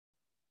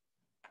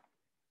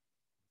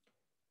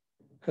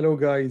Hello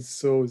guys,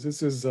 so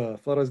this is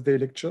Thursday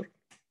lecture,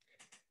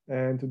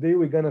 and today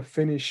we're gonna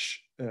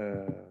finish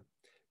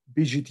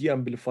BGT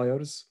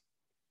amplifiers,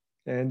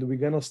 and we're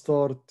gonna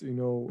start,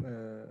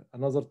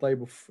 another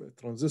type of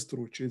transistor,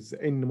 which is the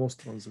NMOS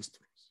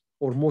transistors,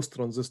 or most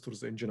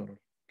transistors in general,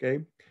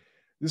 okay?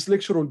 This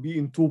lecture will be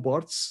in two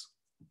parts,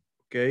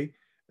 okay?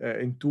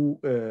 In two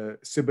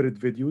separate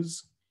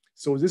videos.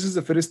 So this is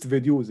the first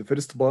video, the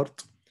first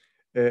part,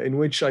 in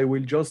which I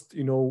will just,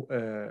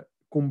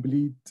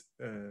 complete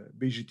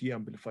BGT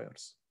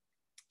amplifiers.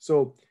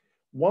 So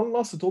one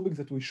last topic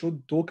that we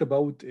should talk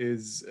about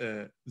is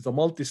the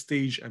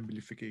multi-stage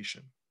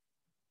amplification.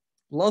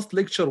 Last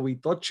lecture, we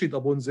touched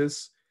upon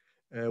this.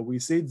 We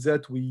said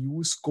that we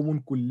use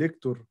common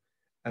collector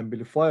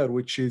amplifier,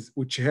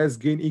 which has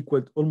gain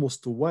equal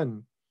almost to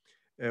 1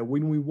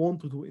 when we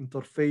want to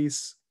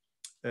interface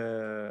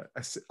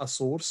a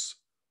source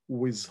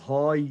with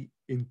high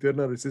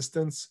internal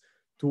resistance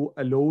to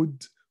a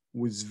load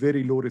with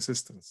very low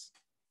resistance.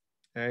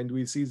 And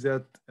we see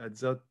that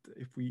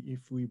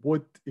if we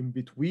put in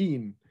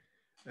between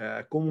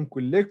a common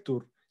collector,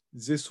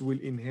 this will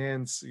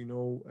enhance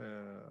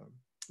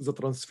the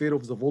transfer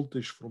of the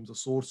voltage from the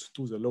source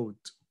to the load.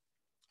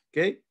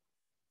 Okay,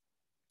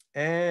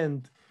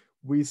 and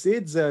we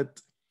said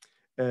that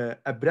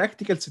a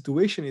practical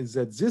situation is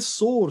that this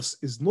source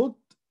is not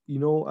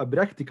a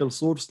practical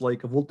source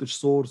like a voltage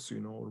source,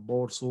 or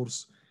power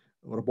source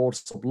or a power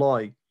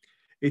supply.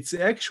 It's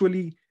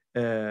actually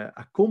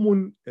a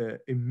common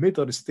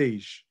emitter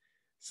stage.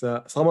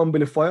 So some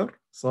amplifier,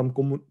 some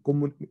common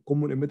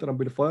emitter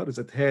amplifier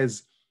that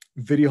has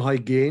very high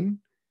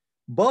gain,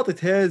 but it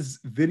has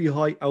very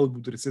high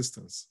output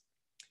resistance.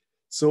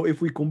 So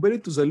if we compare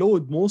it to the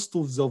load, most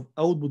of the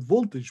output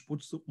voltage,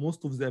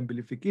 most of the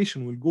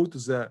amplification will go to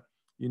the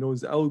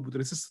the output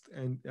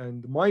resistance,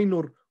 and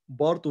minor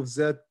part of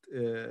that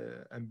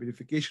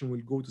amplification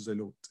will go to the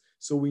load.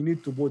 So we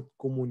need to put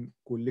common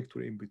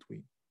collector in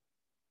between.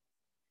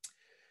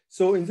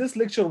 So in this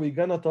lecture, we're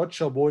gonna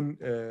touch upon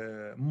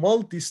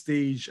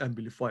multi-stage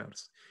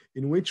amplifiers,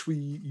 in which we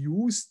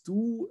use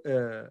two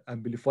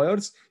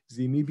amplifiers.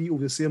 They may be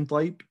of the same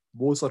type.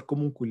 Both are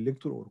common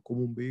collector or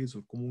common base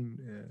or common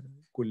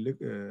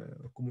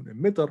common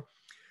emitter,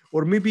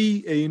 or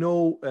maybe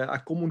a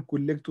common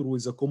collector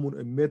with a common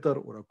emitter,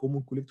 or a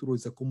common collector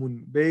with a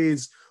common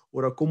base,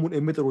 or a common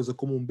emitter with a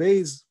common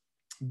base,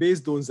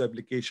 based on the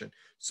application.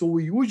 So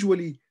we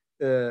usually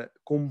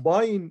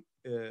combine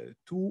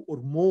two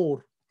or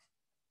more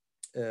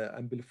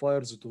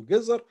amplifiers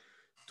together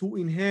to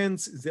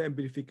enhance the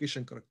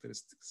amplification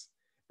characteristics.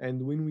 And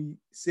when we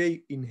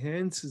say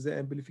enhance the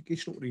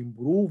amplification or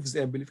improve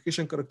the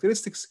amplification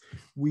characteristics,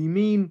 we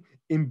mean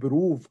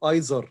improve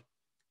either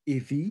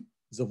AV,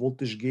 the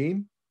voltage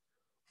gain,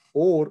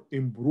 or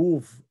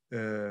improve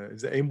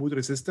the input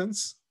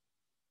resistance,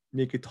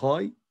 make it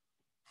high,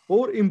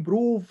 or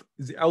improve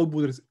the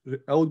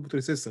output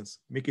resistance,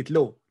 make it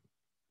low.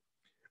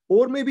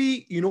 Or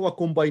maybe, a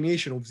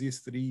combination of these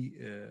three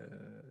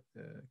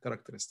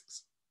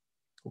characteristics.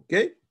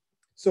 Okay,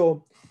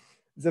 so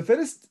the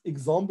first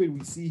example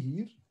we see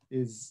here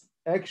is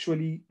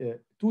actually a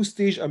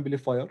two-stage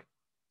amplifier.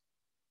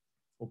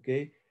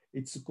 Okay,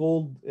 it's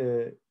called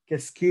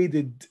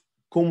cascaded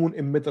common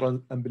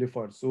emitter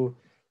amplifier. So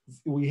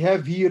we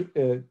have here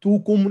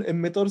two common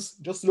emitters.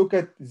 Just look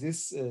at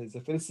this,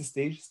 the first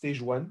stage,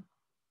 stage 1.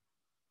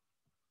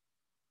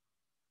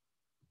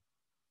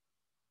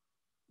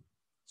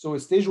 So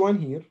stage 1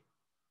 here,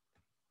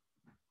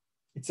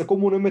 it's a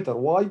common emitter.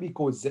 Why?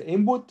 Because the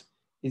input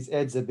is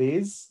at the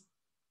base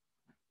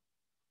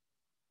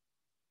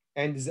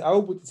and the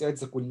output is at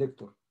the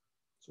collector.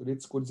 So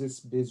let's call this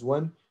base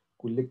 1,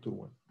 collector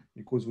 1,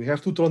 because we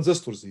have two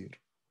transistors here.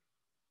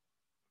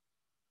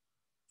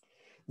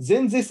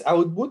 Then this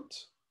output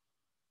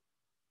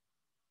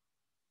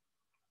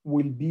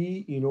will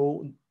be,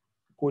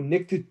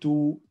 connected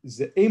to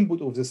the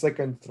input of the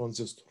second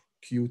transistor,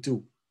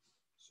 Q2.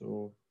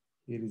 So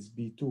here is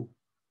B2.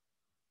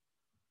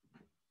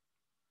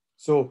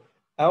 So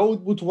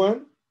output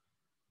 1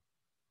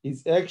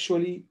 is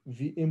actually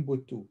the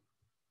input 2.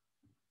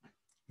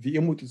 The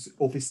input is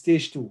of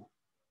stage 2.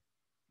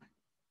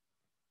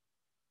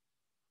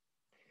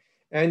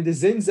 And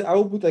then the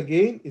output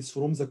again is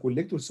from the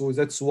collector. So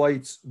that's why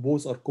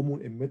both are common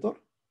emitter.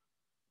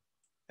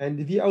 And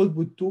the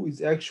output 2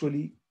 is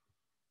actually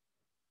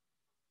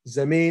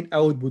the main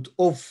output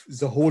of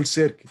the whole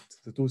circuit,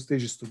 the two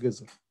stages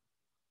together.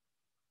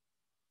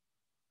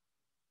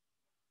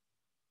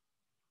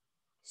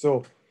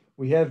 So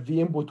we have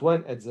the input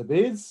 1 at the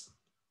base,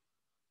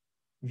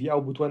 the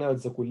output 1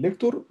 at the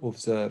collector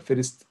of the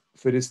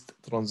first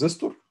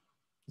transistor.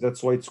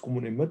 That's why it's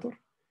common emitter.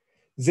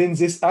 Then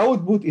this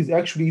output is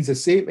actually the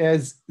same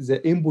as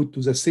the input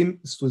to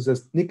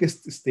the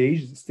next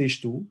stage, stage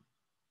 2.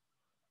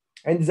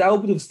 And the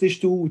output of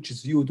stage 2, which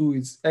is VO2,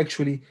 is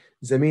actually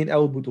the main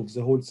output of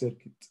the whole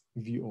circuit,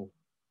 VO.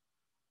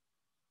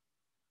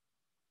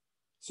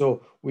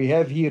 So we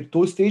have here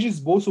two stages,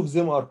 both of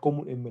them are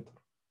common emitter.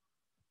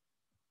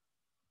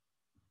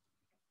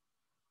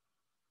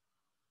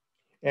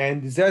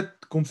 And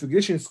that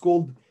configuration is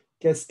called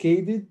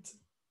cascaded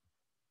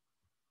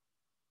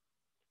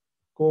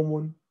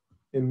common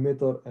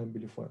emitter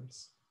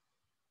amplifiers.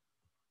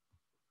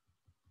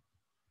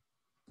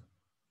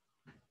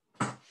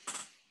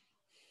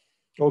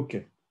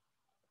 Okay,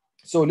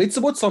 so let's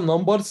put some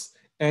numbers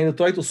and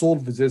try to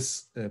solve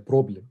this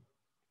problem.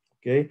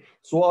 Okay,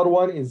 so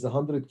R1 is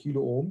 100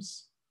 kilo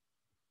ohms.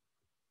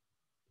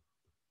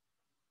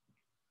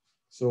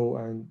 So,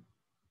 and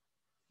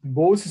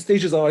both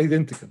stages are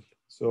identical.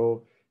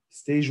 So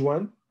stage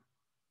 1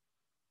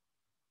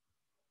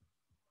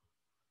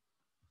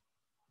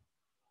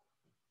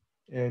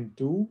 and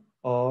 2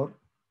 are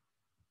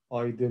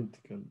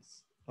identical.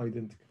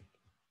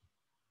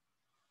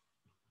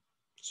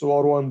 So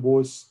R1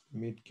 both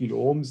made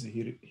kilo ohms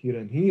here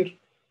and here.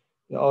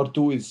 The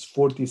R2 is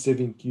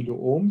 47 kilo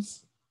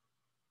ohms.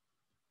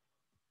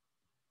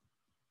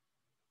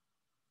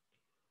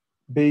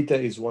 Beta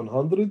is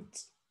 100.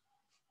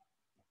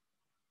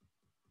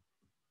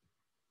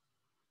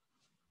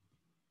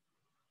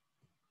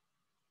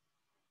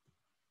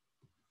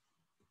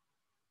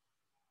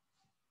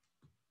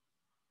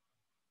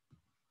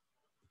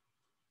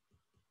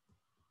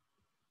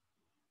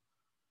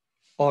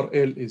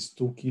 RL is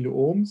 2 kilo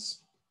ohms.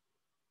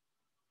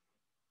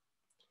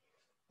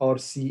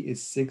 RC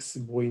is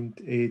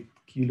 6.8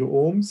 kilo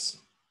ohms.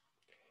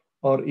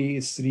 RE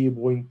is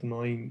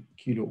 3.9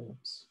 kilo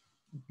ohms.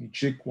 Let me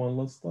check one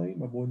last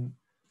time upon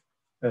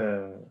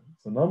the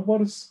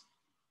numbers.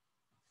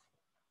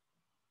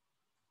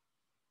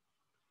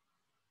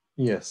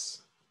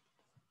 Yes,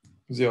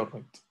 they are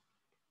right.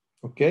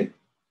 Okay.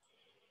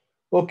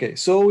 Okay,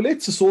 so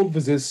let's solve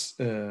this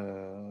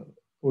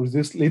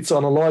let's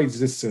analyze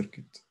this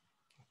circuit.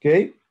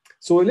 Okay,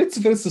 so let's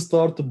first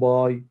start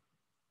by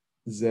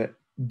the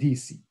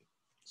DC.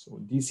 So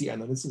DC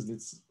analysis,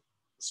 let's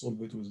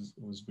solve it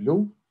with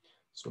below.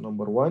 So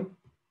number 1,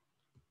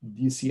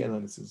 DC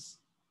analysis.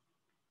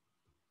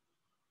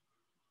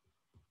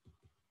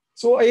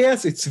 So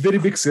yes, it's a very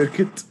big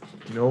circuit,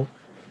 you know,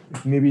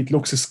 maybe it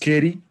looks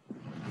scary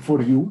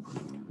for you,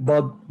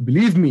 but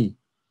believe me,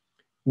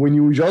 when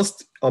you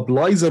just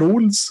apply the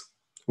rules,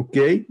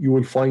 okay, you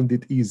will find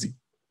it easy.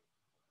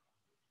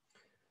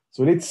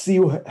 So let's see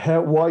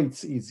why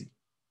it's easy.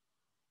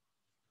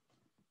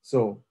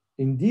 So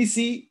in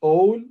DC,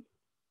 all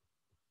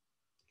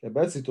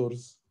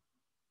capacitors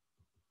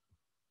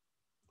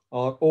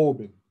are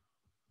open.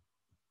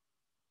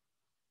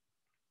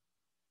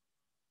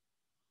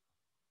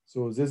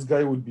 So this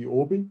guy will be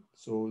open.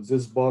 So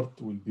this part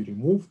will be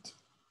removed.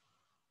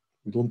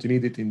 We don't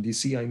need it in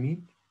DC, I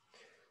mean.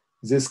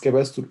 This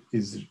capacitor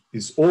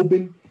is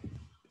open.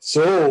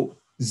 So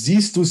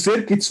these two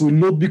circuits will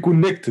not be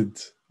connected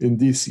in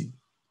DC.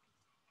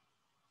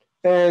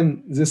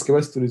 And this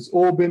capacitor is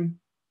open.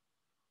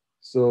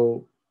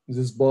 So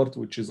this part,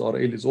 which is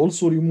RL, is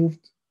also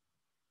removed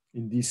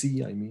in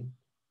DC, I mean.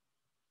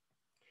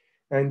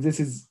 And this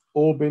is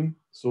open,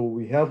 so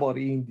we have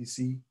RE in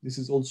DC. This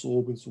is also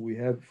open, so we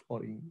have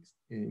RE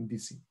in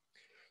DC.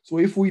 So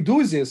if we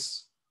do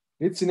this,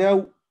 let's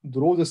now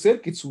draw the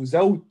circuits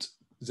without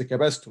the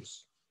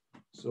capacitors.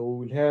 So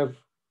we'll have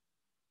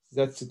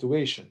that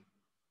situation.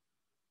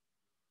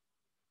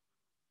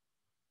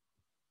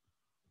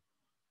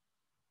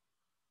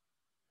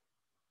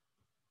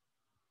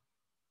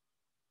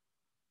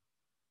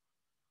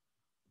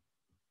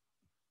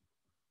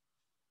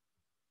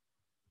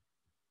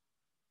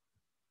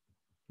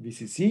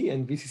 VCC,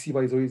 and VCC,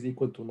 by the way, is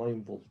equal to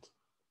 9 volt.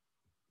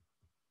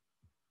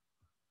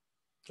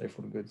 I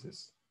forgot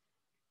this.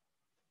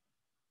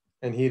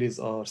 And here is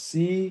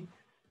RC,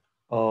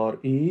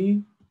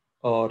 RE,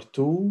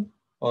 R2,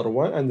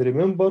 R1, and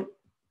remember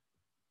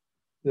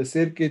the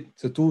circuit,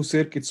 the two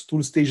circuits,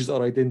 two stages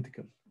are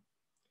identical.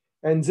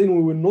 And then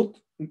we will not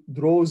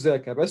draw the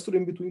capacitor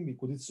in between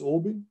because it's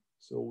open.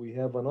 So we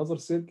have another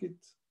circuit.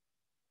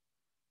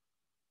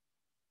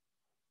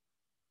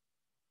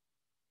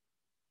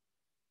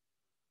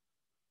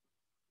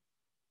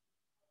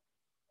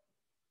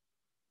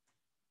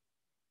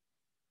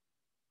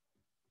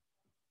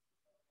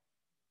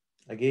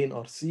 Again,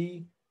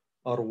 RC,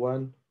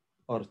 R1,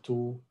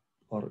 R2,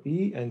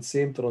 RE, and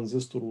same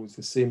transistor with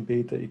the same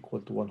beta equal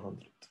to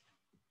 100.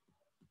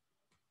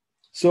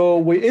 So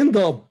we end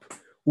up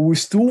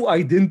with two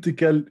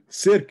identical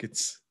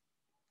circuits.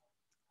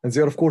 And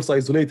they're, of course,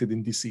 isolated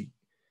in DC.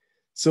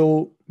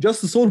 So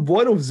just to solve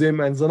one of them,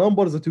 and the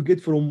numbers that you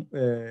get from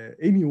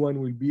anyone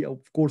will be,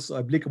 of course,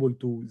 applicable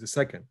to the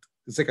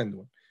second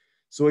one.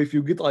 So if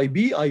you get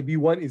IB,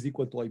 IB1 is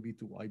equal to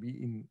IB2. IB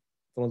in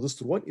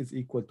transistor 1 is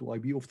equal to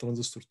IB of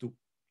transistor 2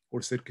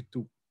 or circuit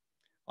 2.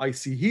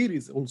 IC here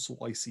is also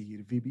IC here.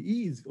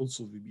 VBE is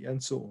also VB,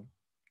 and so on.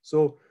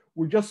 So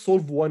we'll just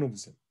solve one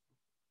of them.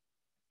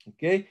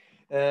 Okay,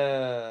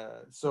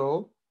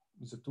 so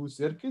the two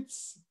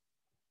circuits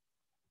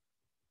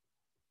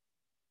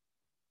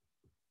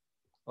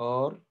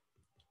are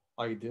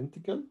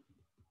identical.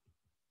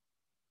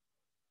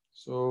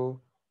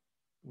 So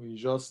we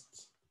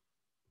just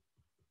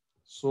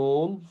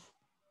solve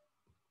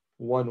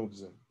one of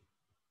them.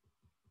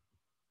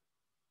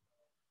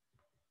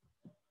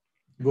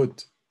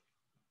 Good.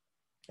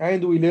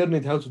 And we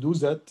learned how to do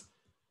that.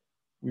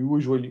 We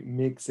usually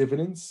make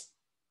Thevenins,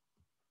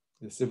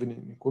 the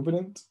Thevenin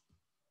equivalent.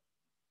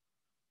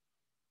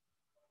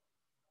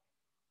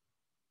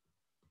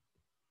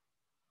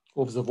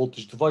 Of the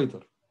voltage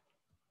divider.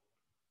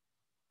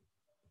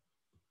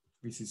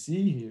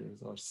 VCC, here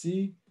is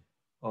RC,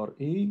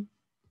 RA,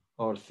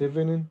 R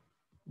Thevenin,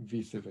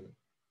 V Thevenin.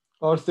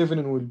 R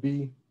Thevenin will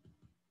be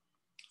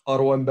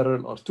R1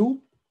 parallel R2.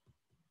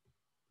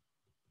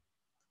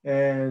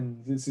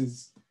 And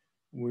this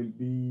will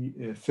be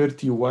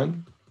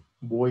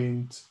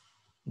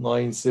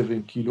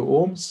 31.97 kilo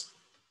ohms.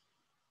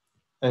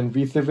 And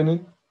V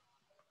Thevenin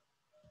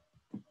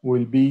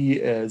will be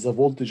the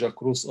voltage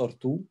across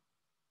R2.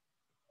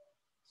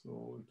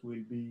 So it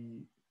will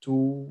be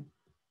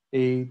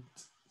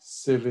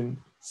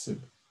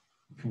 2877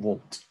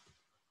 volt.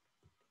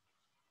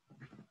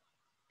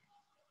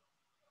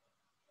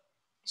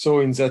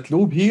 So in that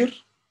loop here,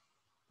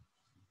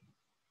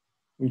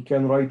 we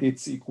can write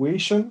its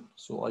equation.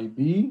 So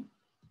IB,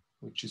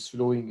 which is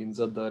flowing in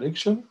that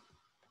direction,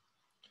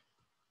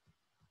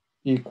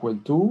 equal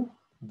to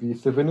V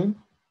Thevenin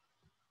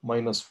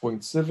minus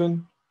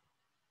 0.7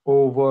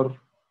 over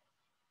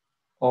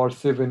R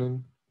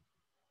Thevenin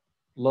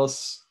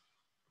plus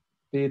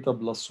beta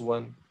plus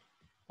 1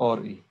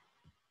 RE.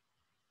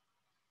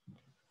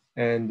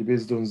 And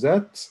based on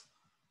that,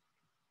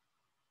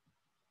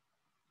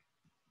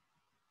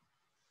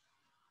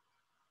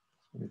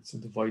 let's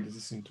divide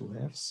this into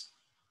halves.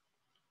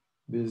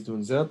 Based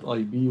on that,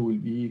 IB will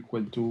be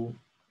equal to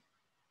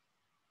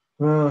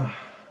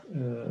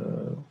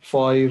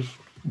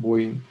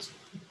 5.11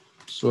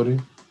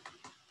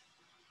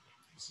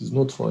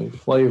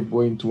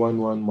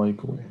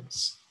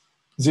 microamps.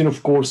 Then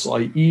of course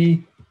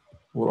IE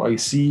or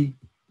IC,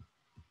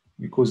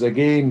 because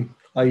again,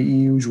 IE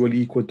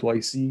usually equal to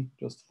IC,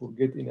 just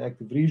forget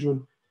inactive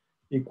region,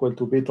 equal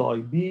to beta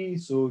IB,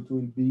 so it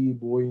will be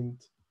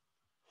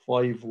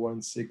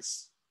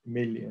 0.516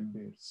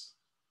 milliamperes.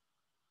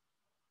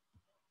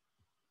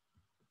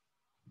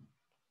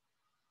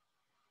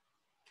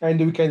 And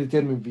we can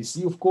determine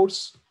VC, of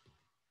course,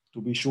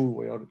 to be sure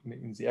we are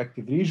in the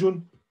active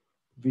region,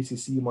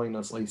 VCC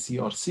minus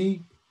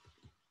ICRC,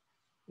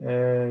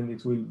 and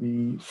it will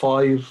be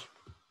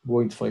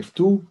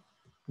 5.52.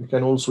 We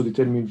can also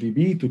determine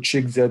VB to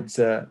check that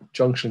the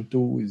junction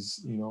 2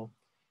 is,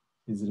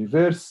 is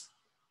reverse.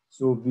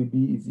 So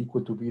VB is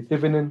equal to V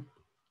Thevenin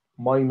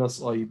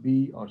minus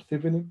IB R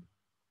Thevenin.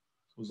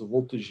 So the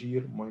voltage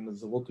here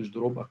minus the voltage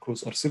drop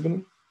across R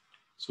Thevenin.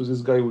 So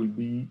this guy will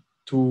be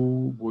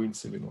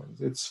 2.71.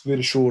 It's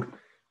very sure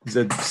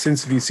that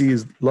since VC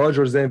is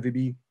larger than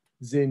VB,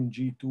 then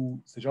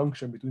G2, the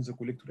junction between the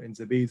collector and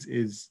the base,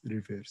 is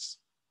reverse,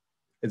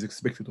 as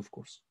expected, of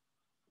course.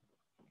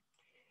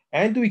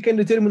 And we can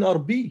determine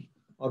RB.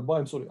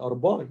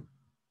 RBI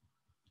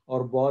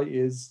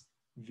is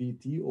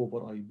VT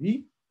over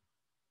IB.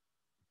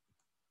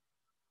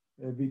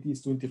 VT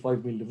is 25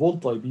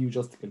 millivolt, IB you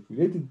just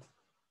calculated.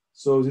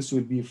 So this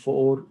will be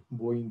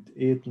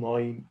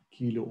 4.89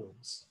 kilo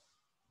ohms.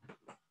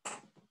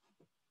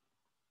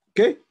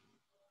 Okay,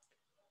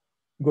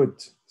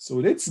 good. So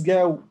let's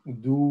go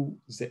do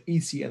the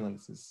EC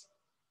analysis.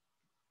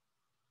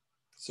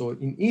 So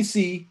in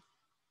EC,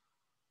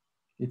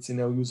 let's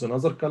now use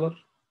another color.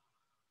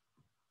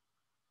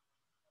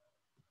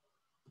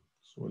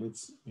 So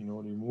let's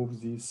remove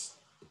these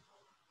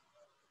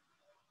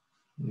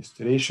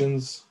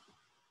illustrations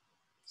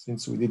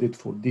since we did it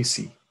for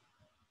DC.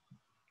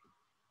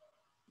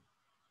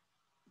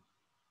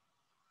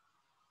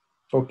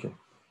 Okay,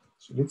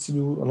 so let's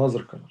do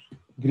another color,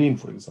 green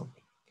for example.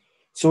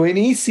 So in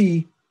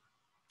EC,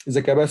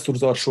 the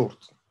capacitors are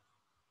short.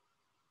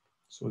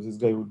 So this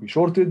guy will be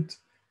shorted,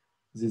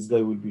 this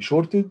guy will be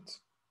shorted,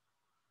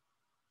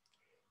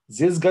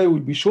 this guy will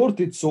be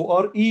shorted.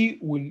 So RE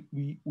will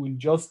in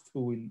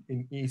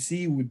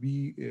EC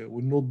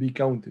will not be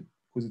counted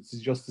because it's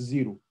just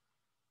 0.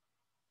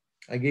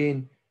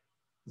 Again,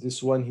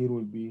 this one here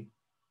will be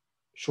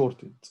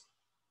shorted.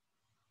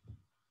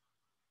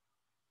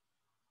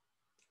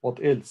 What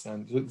else?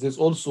 And this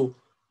also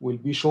will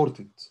be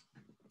shorted.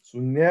 So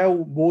now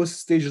both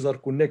stages are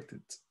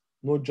connected,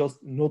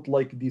 not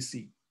like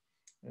DC.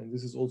 And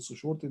this is also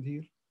shorted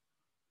here.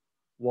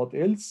 What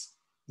else?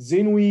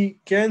 Then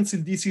we cancel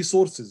DC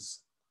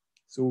sources.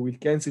 So we'll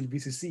cancel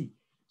VCC.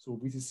 So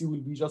VCC will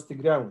be just a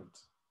ground.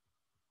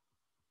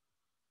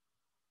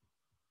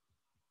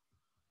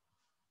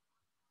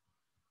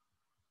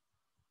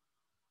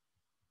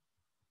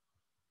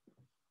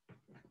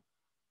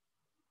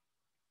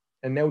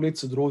 And now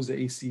let's draw the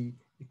AC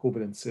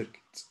equivalent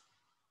circuit.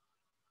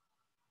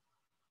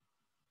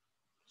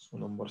 So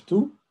number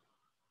 2.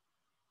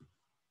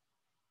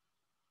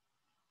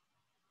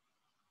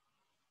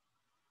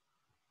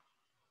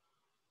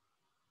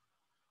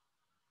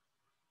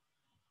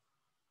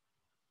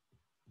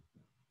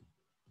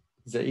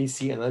 The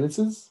AC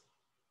analysis.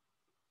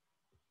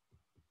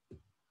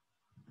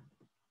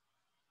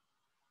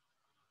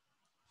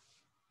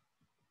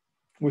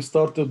 We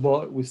start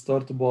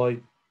by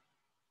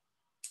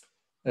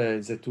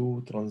the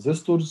two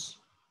transistors.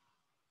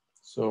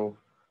 So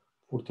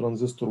for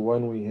transistor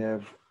 1, we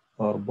have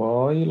R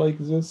pi like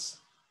this,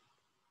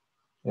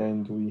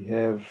 and we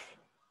have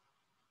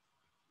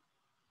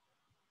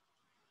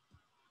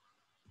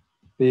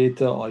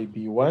beta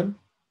IB1.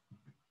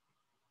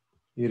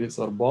 Here is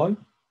R pi.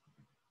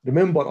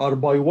 Remember, R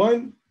by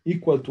 1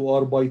 equal to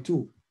R by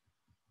 2.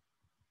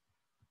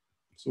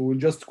 So we'll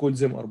just call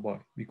them R pi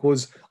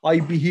because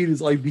IB here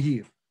is IB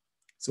here.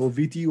 So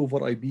VT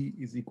over IB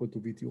is equal to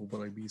VT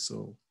over IB.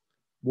 So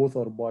both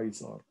R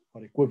pi's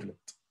are equivalent.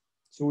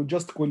 So we'll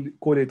just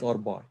call it R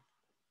pi.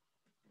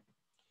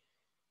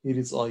 Here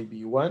is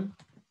IB1.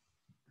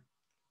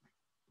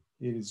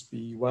 Here is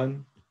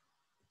B1,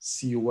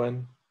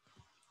 C1,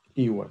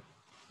 E1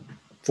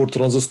 for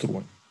transistor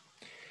 1.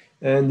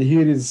 And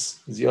here is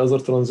the other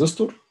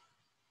transistor.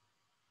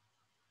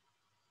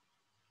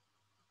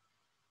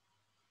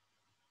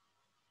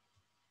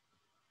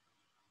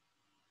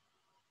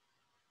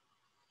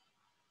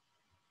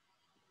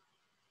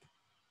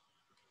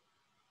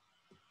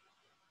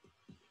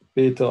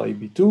 Beta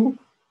IB2,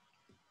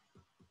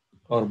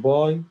 R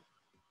pi,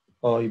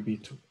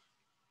 IB2.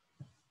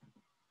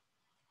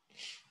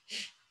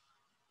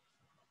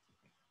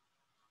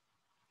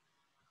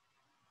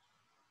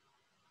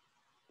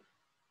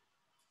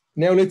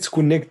 Now let's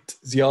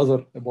connect the other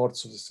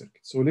parts of the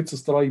circuit. So let's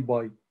start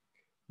by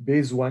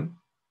base 1.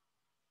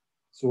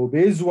 So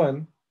base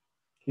 1,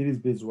 here is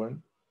base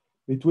 1.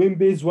 Between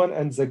base 1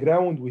 and the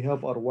ground, we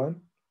have R1,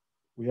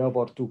 we have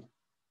R2.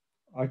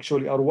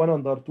 Actually, R1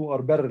 and R2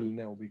 are parallel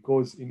now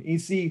because in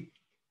AC,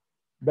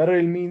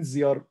 parallel means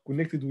they are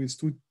connected with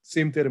two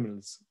same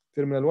terminals,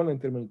 terminal 1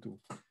 and terminal 2.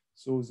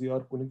 So they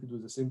are connected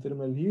with the same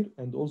terminal here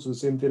and also the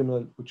same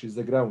terminal, which is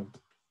the ground,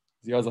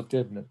 the other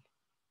terminal.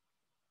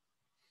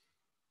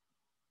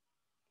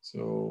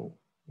 So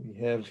we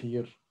have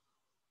here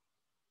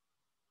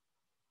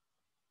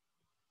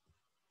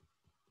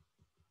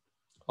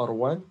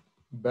R1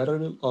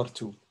 parallel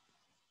R2.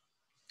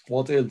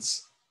 What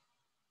else?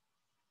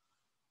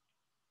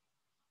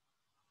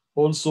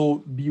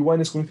 Also,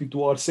 B1 is connected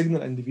to R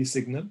signal and V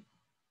signal.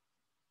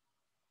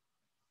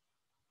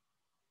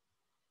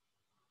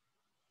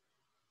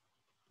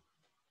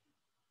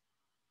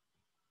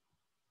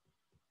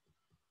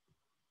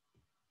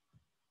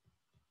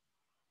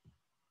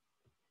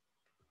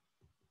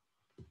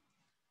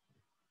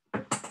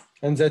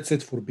 And that's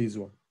it for base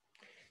 1.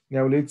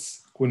 Now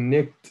let's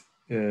connect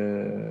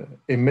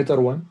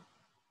emitter 1.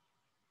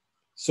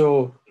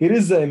 So here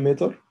is the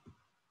emitter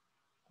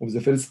of the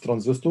first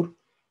transistor.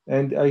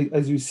 And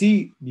as you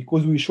see,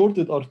 because we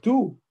shorted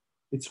R2,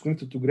 it's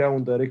connected to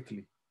ground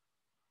directly.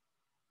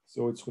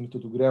 So it's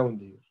connected to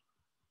ground here.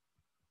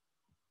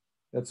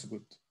 That's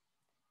good.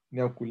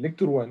 Now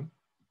collector 1.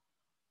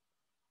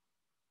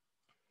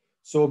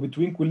 So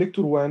between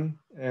collector 1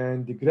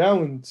 and the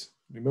ground,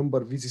 remember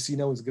VCC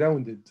now is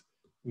grounded.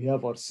 We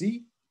have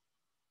RC.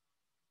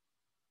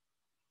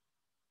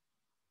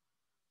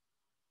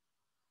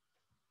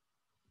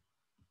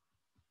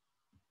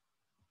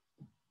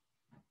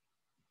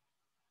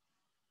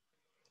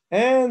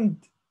 And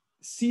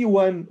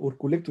C1 or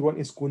collector 1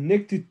 is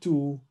connected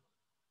to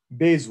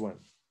base 1.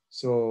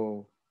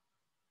 So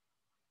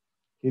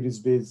here is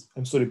base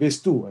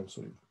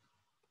 2,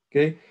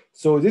 Okay,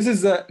 so this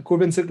is the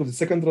equivalent circuit of the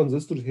second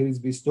transistor. Here is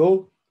base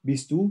 2,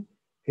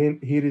 here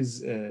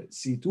is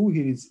C2,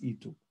 here is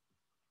E2.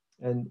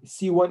 And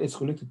C1 is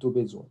connected to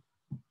base 1.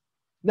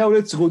 Now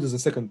let's go to the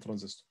second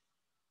transistor.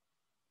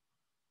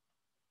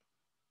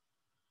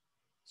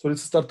 So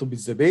let's start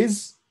with the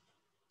base.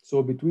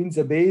 So between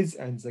the base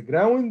and the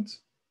ground,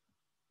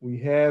 we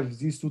have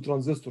these two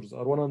transistors,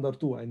 R1 and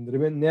R2. And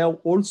remember now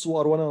also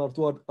R1 and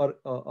R2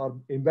 are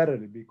in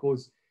parallel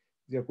because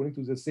they are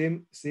connected to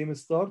the same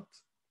start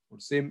or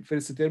same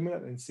first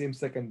terminal and same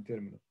second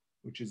terminal,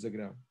 which is the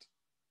ground.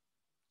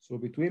 So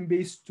between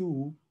base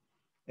 2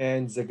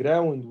 and the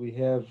ground, we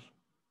have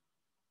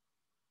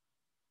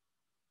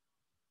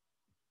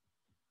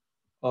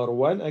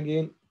R1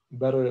 again,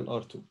 parallel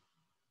R2.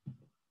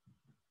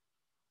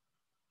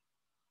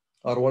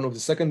 R1 of the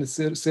second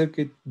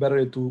circuit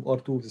parallel to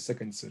R2 of the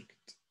second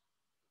circuit.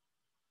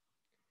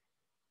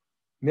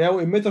 Now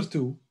emitter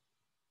 2,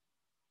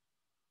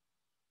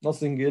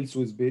 nothing else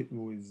with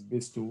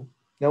base 2.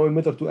 Now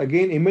emitter 2,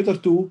 again, emitter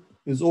 2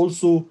 is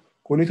also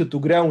connected to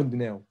ground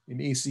now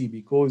in AC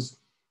because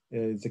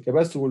the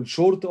capacitor will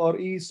short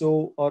RE,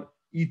 so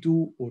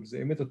RE2 or the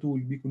emitter 2 will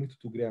be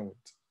connected to ground.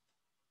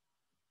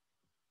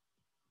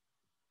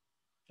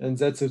 And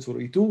that's it for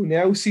E2.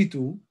 Now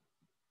C2.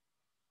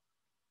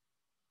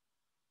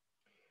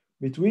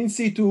 Between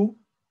C2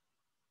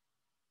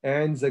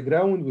 and the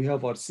ground, we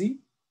have RC.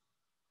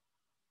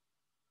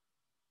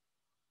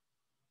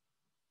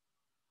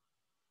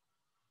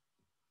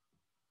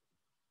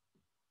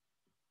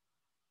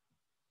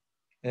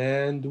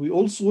 And we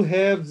also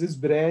have this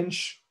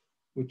branch,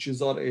 which is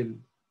RL.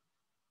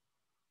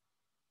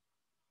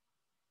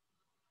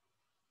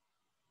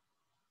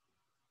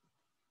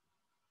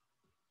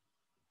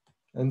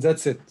 And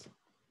that's it.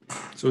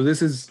 So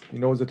this is,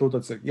 the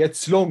total circuit. Yeah,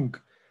 it's long.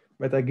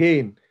 But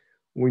again,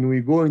 when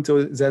we go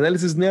into the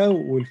analysis now,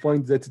 we'll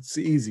find that it's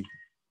easy.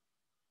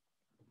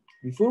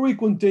 Before we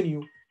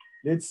continue,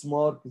 let's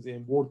mark the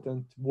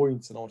important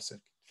points in our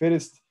circuit.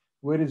 First,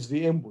 where is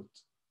the input?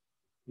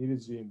 Here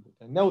is the input.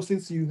 And now,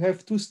 since you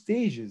have two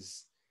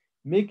stages,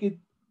 make it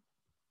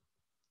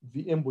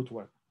the input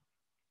one.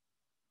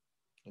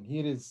 And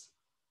here is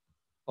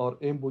our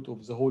input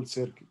of the whole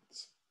circuit,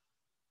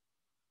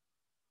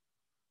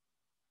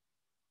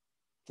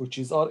 which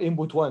is our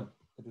input one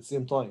at the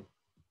same time.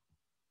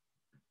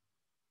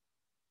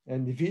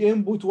 And the V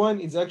input one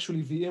is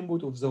actually the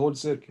input of the whole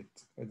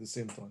circuit at the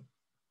same time.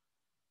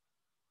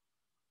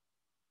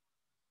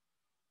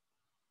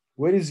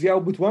 Where is the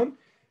output one?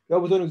 The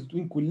output one is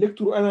between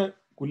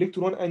collector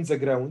one and the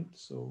ground.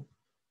 So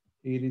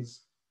here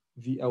is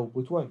the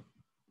output one.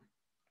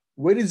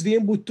 Where is the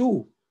input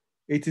two?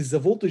 It is the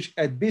voltage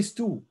at base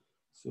 2.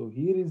 So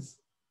here is,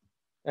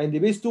 and the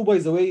base 2, by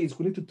the way, is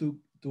connected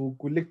to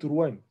collector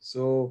 1.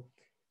 So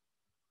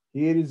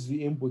here is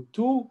the input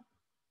 2,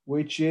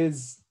 which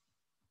is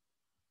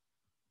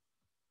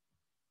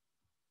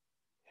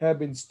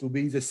happens to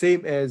be the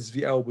same as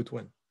the output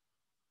 1.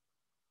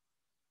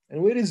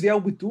 And where is the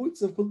output 2? It's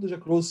the voltage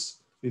across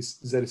the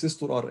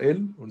resistor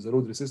RL, or the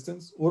load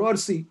resistance, or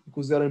RC,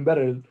 because they are in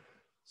parallel.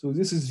 So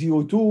this is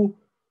VO2,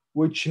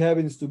 which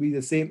happens to be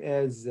the same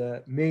as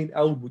the main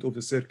output of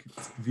the circuit,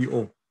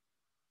 VO.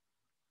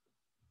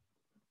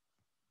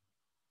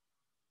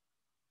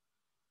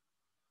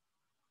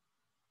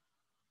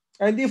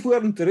 And if we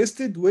are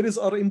interested, where is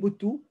our input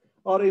 2?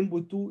 Our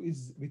input 2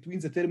 is between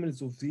the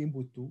terminals of the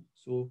input 2.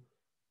 So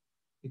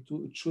it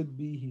should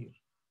be here,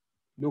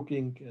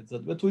 looking at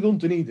that, but we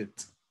don't need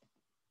it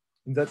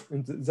in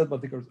that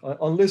particular,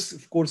 unless,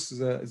 of course,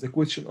 the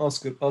question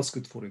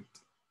asked for it.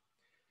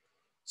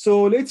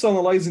 So let's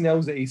analyze now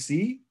the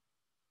AC.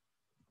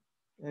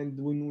 And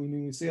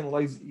when we say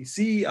analyze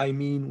AC, I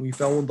mean we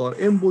found our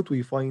input,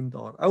 we find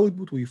our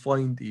output, we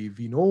find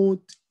V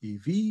naught,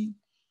 EV,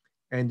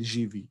 and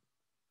GV.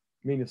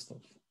 Main stuff.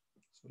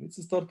 So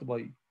let's start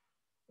by,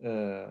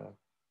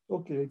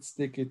 okay, let's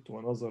take it to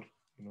another,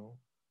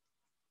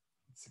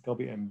 let's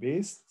copy and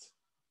paste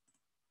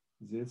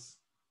this.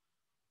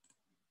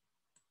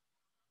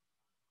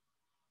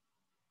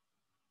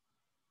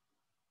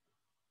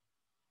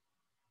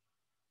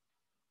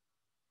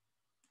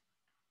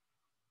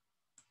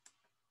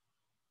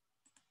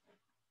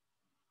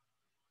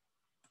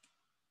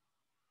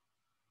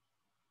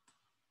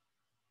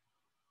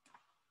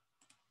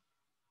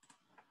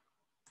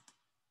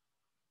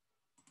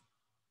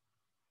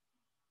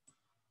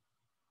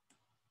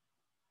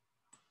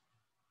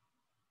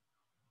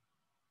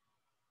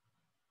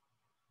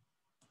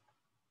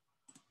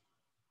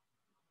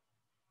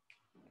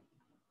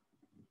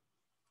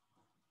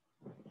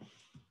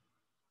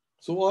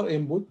 So our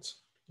input,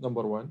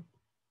 number 1,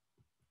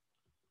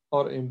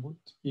 our input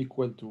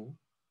equal to.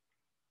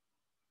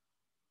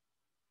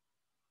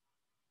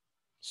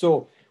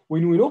 So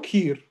when we look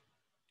here,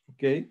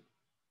 okay,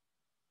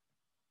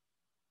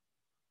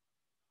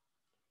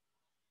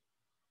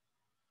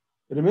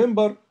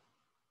 remember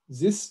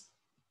this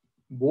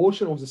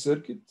portion of the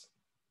circuit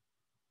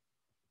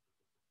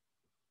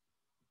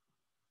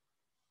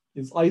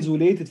is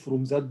isolated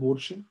from that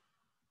portion.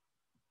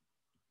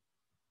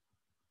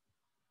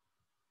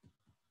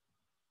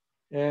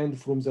 And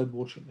from that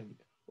portion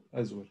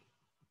as well.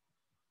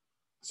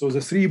 So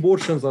the 3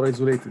 portions are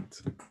isolated,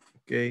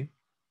 okay?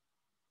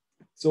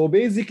 So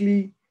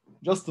basically,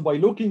 just by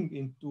looking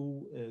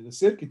into the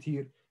circuit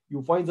here,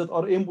 you find that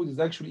our input is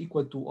actually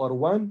equal to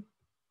R1,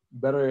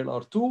 parallel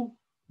R2,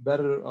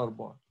 parallel R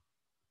bar.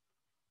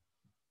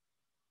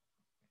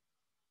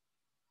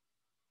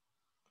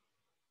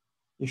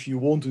 If you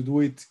want to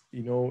do it,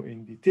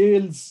 in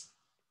details,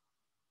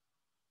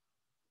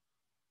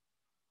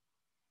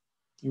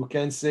 you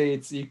can say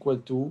it's equal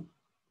to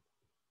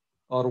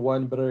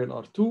R1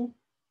 parallel R2,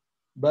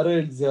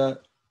 parallel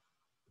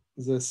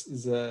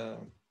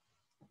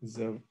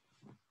the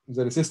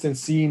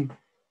resistance seen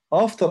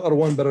after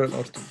R1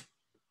 parallel R2.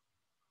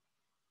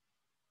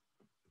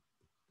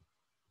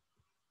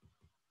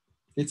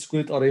 Let's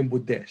call it our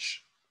input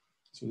dash.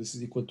 So this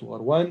is equal to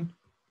R1,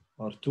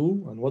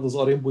 R2, and what is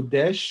our input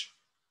dash?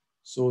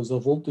 So the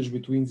voltage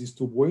between these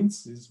 2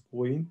 points, this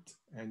point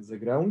and the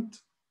ground,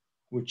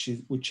 which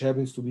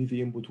happens to be the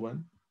input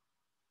 1.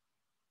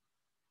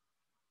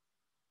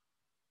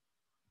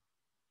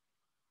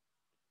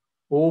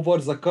 Over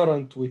the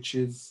current, which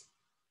is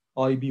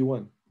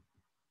IB1.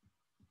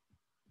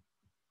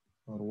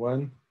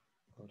 R1,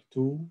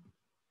 R2.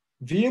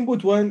 The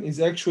input 1 is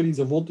actually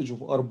the voltage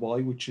of R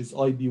pi, which is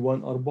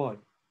IB1 R pi.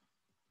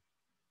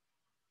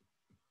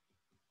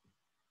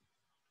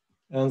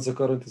 And the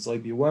current is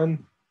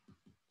IB1.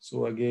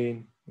 So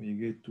again, we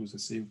get to the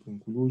same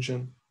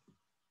conclusion.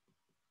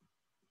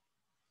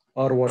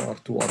 R1,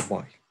 R2, R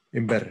pi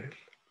in parallel.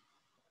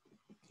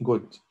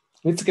 Good.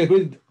 Let's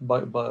calculate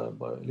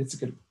let's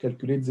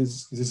calculate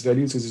this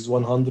value. This is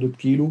 100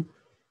 kilo,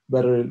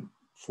 parallel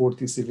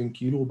 47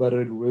 kilo,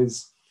 parallel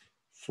with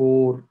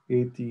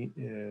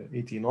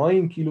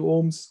 489 kilo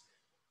ohms.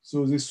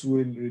 So this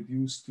will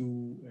reduce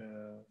to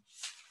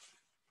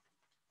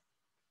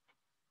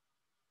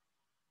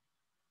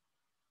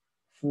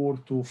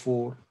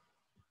 424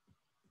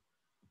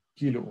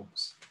 kilo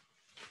ohms.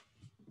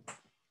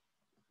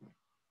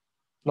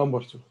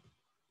 Number 2,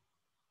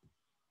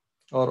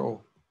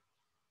 RO.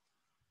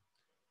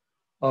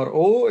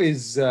 RO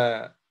is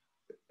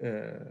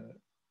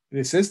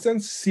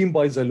resistance seen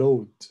by the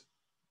load.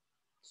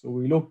 So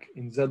we look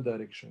in that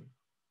direction.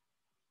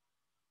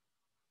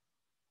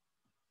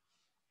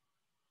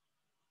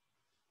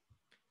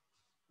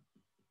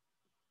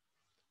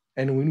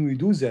 And when we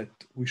do that,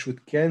 we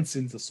should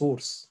cancel the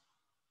source.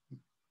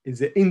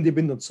 It's an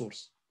independent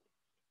source.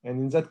 And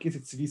in that case,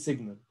 it's V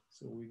signal.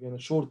 So we're going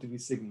to short V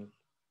signal.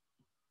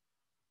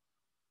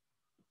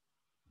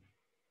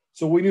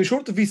 So when you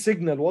short V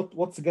signal,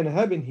 what's going to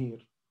happen here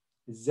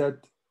is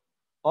that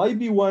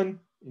IB1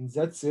 in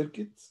that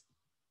circuit,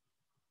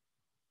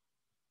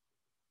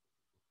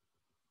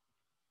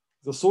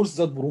 the source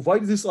that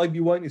provides this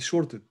IB1 is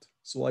shorted.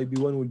 So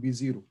IB1 will be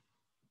 0.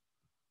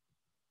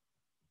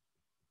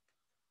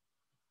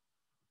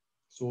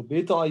 So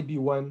beta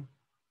IB1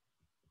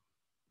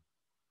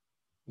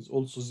 is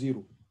also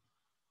 0.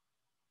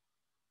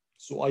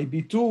 So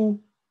IB2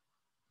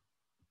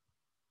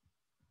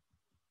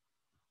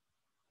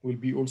 will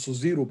be also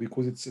 0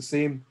 because it's the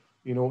same,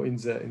 you know, in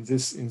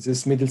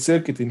this middle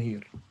circuit in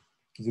here.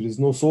 There is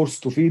no source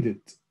to feed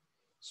it.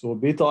 So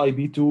beta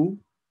IB2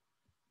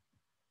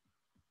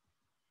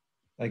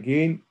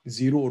 again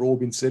 0 or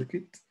open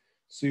circuit.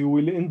 So you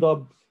will end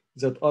up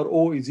that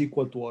RO is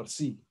equal to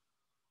RC.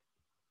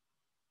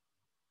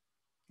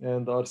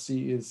 And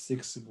RC is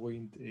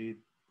 6.8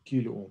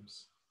 kilo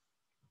ohms.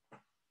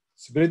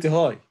 It's pretty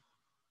high.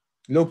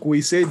 Look,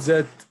 we said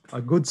that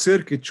a good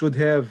circuit should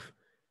have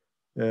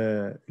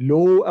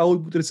low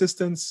output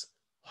resistance,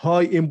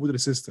 high input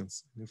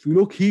resistance. If you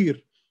look here,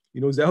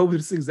 you know, the output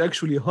resistance is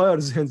actually higher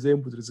than the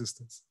input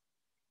resistance.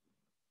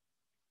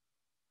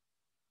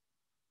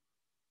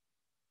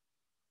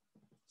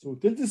 So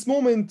till this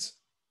moment,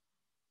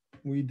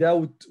 we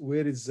doubt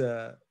where is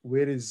the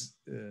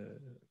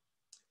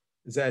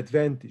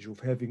advantage of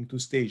having 2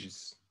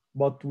 stages,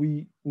 but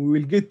we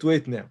will get to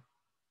it now.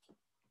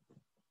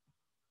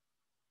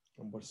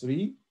 Number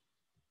 3,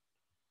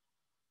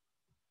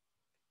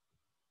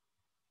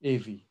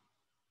 AV.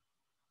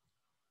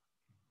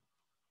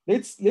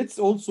 Let's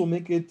also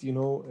make it, you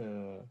know,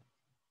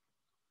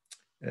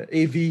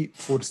 AV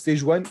for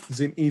stage 1,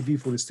 then AV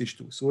for stage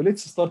 2. So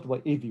let's start by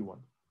AV1.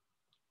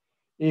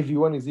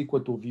 AV1 is equal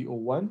to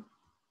VO1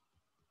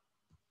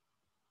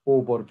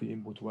 over V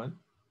input 1.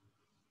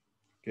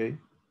 Okay.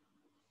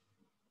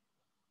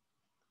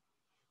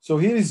 So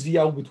here is V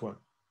output 1.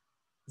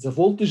 The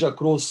voltage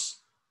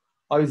across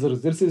either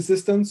this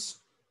resistance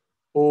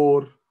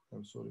or,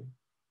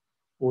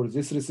 or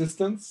this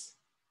resistance,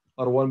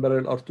 R1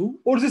 parallel R2,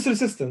 or this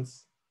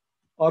resistance,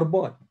 R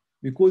bar,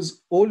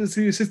 because all the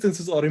 3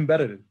 resistances are in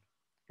parallel,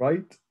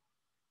 right?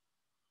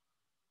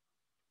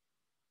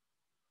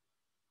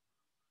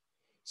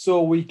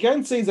 So we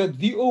can say that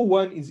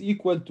VO1 is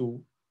equal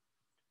to,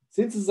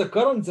 since the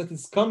current that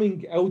is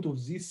coming out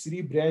of these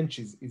 3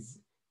 branches is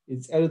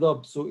added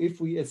up. So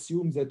if we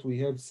assume that we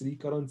have 3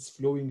 currents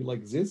flowing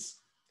like this,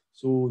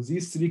 so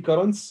these 3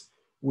 currents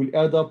will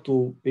add up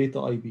to beta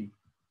IB1,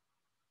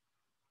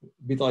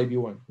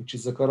 which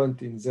is the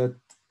current in that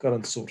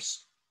current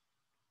source.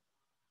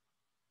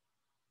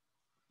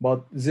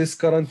 But this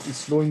current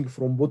is flowing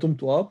from bottom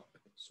to up,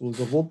 so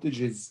the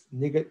voltage is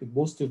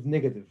positive,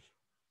 negative,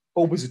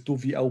 opposite to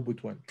V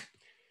output 1.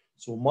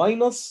 So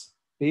minus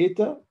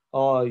beta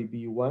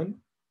IB1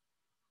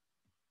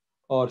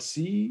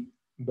 RC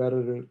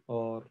parallel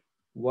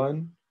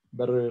R1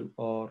 parallel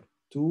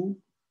R2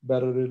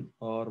 parallel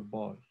R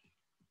bar.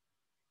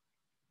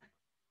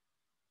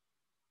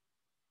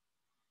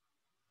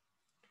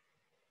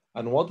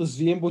 And what is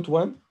V input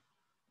 1?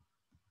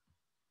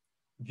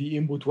 V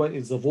input 1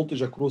 is the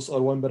voltage across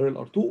R1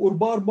 parallel R2 or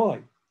bar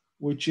by,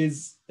 which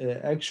is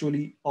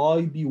actually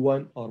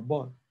IB1 R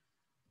bar.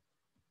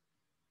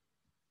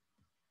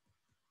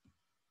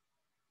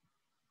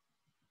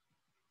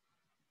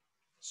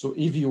 So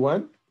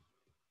EV1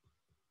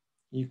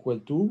 equal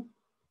to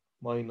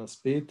minus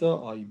beta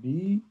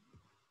IB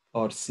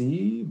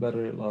RC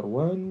parallel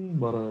R1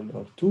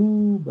 parallel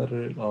R2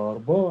 parallel R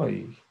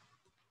by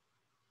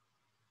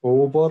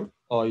over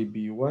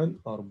IB1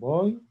 R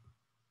by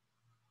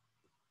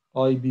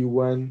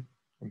IB1,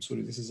 I'm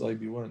sorry, this is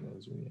IB1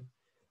 as well.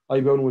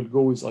 IB1 will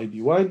go with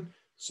IB1,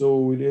 so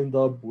we'll end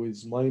up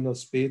with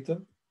minus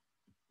beta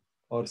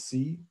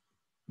RC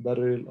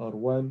parallel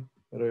R1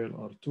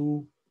 parallel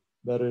R2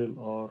 parallel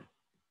R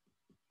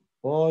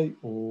by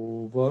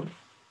over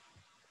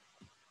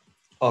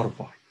R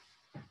by.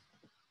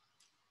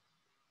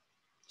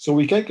 So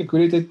we can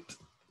calculate it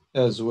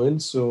as well.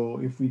 So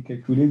if we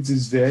calculate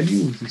this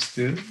value with this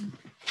term,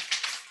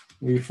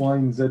 we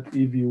find that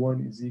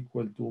EV1 is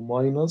equal to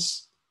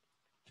minus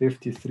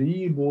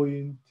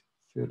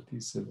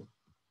 53.37.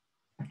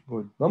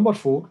 Good. Number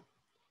 4,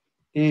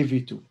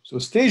 AV2. So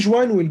stage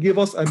 1 will give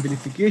us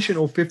amplification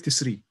of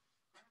 53.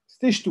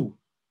 Stage 2,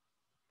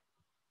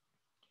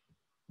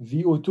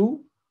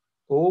 VO2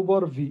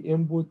 over V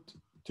input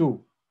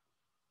 2.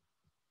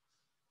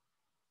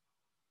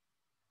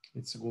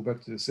 Let's go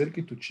back to the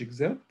circuit to check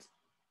that.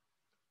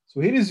 So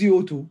here is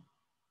VO2,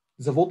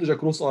 the voltage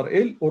across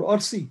RL or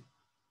RC,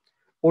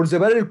 or the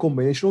parallel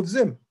combination of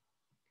them.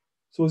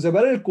 So the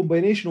parallel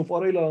combination of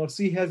RL and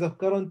RC has a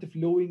current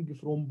flowing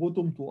from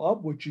bottom to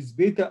up, which is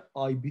beta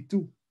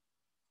IB2.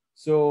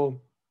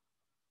 So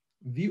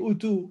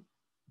VO2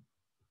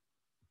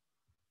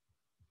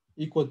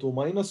 equal to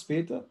minus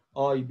beta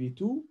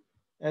IB2,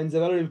 and the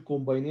parallel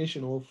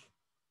combination of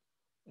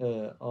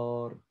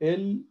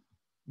RL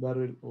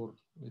parallel, or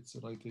let's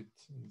write it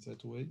in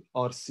that way,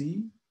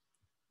 RC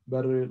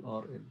parallel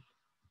RL.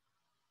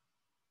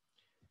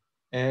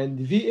 And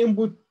V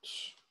input,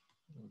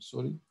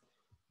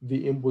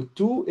 V input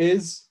 2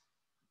 is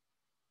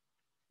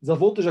the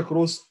voltage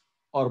across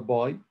R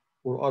by,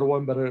 or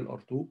R1 parallel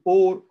R2,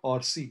 or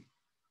RC.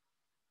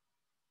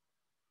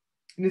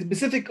 In a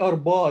specific R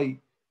by,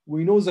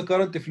 we know the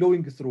current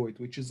flowing through it,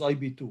 which is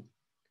IB2.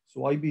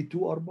 So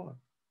IB2 R by.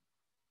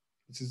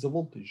 This is the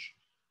voltage.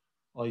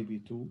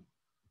 IB2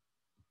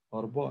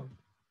 R by.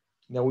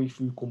 Now if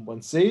we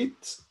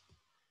compensate,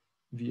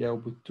 V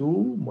output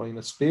 2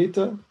 minus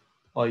beta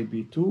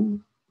IB2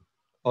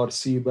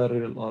 RC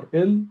parallel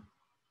RL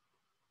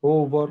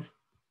over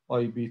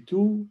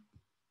IB2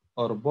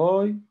 R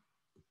by.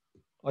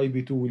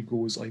 IB2 will go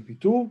with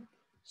IB2.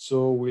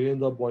 So we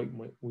end up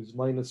with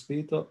minus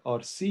beta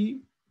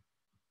RC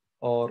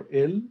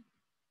RL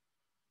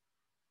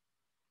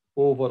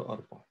over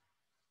R by.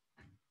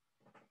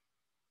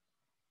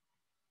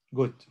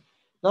 Good.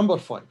 Number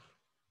 5,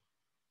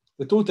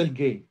 the total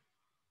gain.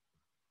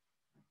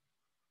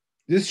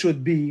 This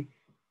should be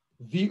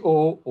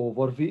VO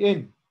over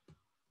VN.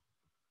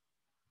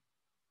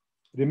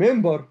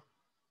 Remember,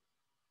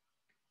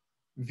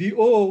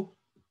 VO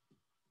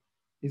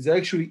is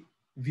actually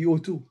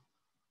VO2.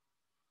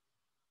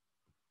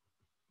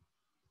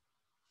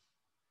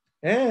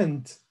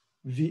 And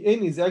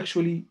Vn is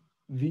actually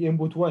V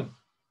input 1.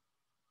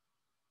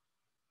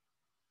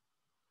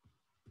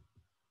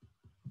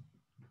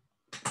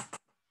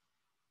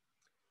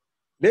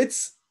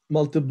 Let's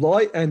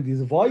multiply and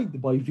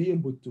divide by V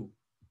input 2.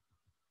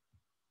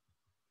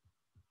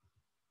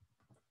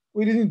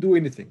 We didn't do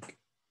anything.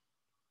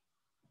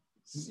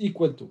 This is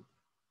equal to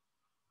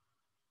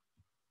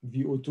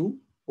VO2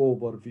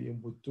 over V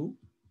input 2,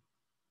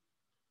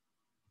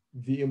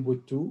 V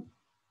input 2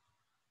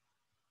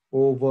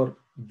 over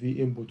V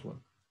input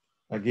 1.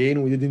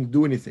 Again, we didn't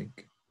do anything.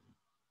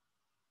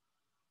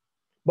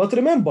 But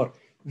remember,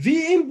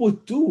 V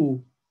input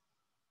 2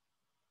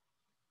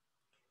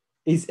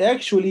 is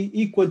actually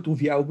equal to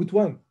V output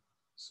 1.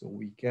 So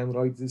we can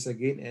write this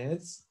again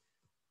as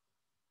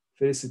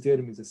first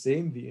term is the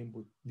same, V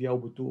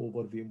output 2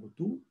 over V input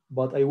 2,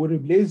 but I will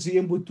replace V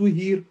input 2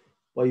 here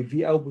by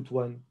V output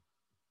 1.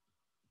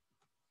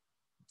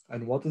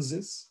 And what is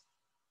this?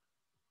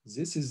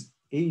 This is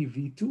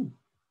AV2.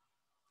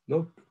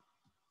 Look,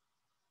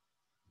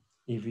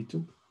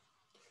 AV2.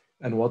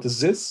 And what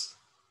is this?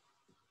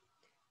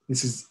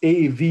 This is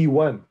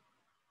AV1.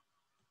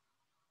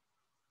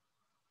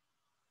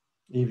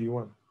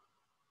 AV1.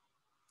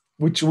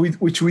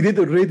 Which we did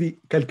already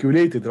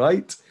calculated,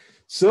 right?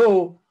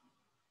 So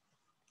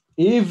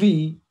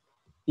AV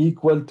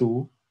equal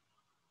to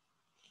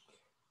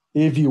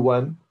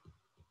AV1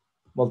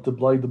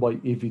 multiplied by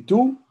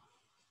AV2.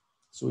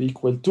 So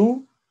equal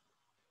to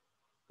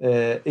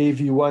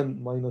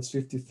AV1 minus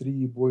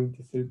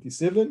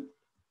 53.37.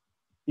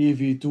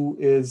 AV2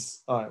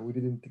 is, we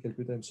didn't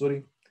calculate, I'm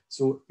sorry.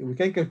 So we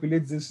can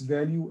calculate this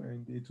value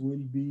and it will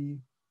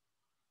be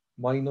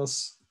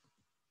minus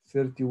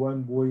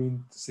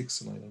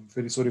 31.69. I'm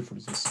very sorry for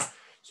this.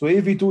 So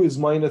AV2 is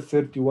minus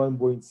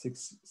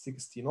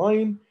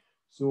 31.69.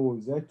 So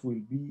that will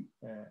be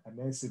a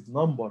massive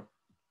number,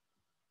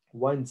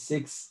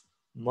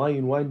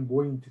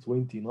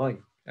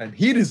 1691.29. And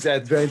here is the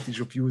advantage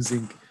of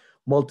using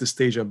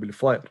multi-stage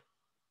amplifier.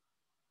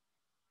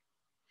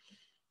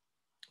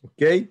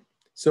 Okay,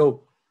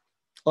 so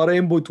our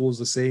input was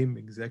the same,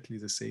 exactly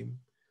the same.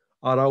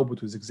 Our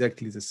output was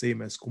exactly the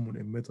same as common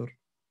emitter.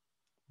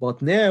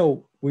 But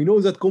now we know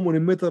that common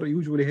emitter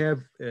usually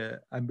have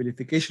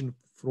amplification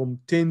from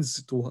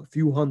tens to a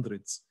few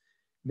hundreds.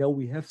 Now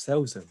we have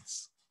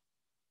thousands,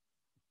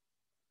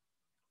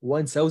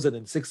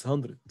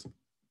 1,600.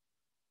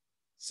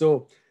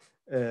 So,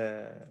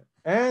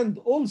 and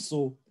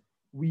also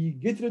we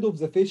get rid of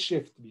the phase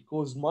shift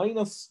because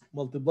minus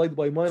multiplied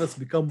by minus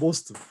become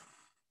positive.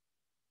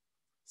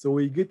 So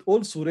we get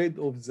also rid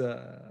of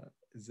the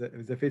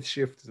phase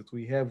shift that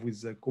we have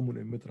with the common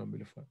emitter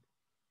amplifier.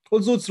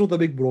 Although it's not a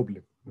big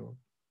problem. No?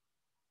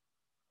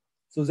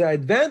 So the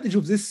advantage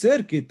of this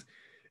circuit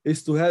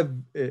is to have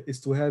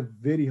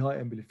very high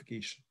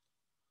amplification.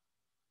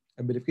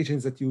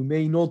 Amplifications that you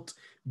may not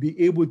be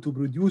able to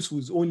produce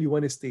with only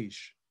one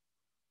stage.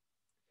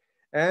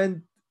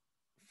 And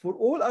for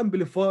all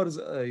amplifiers,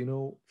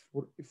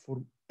 for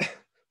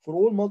for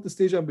all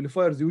multi-stage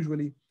amplifiers,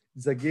 usually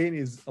the gain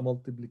is a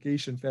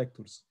multiplication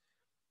factors.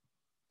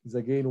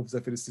 The gain of the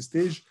first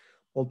stage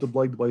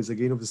multiplied by the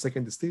gain of the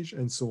second stage,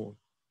 and so on.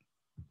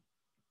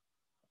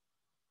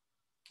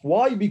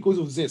 Why? Because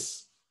of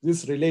this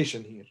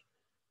relation here.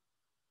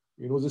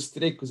 You know, this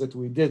trick that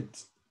we did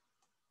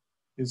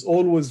is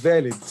always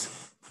valid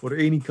for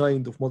any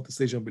kind of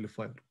multi-stage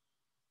amplifier.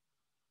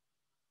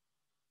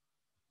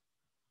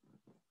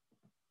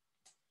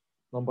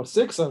 Number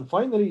 6, and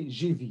finally,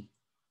 GV.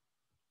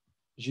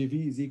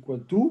 GV is equal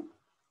to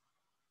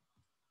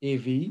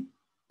AV,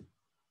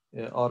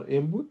 R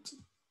input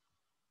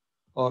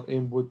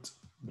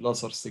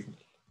plus R signal.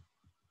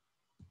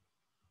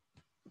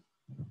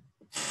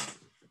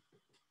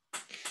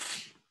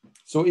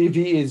 So AV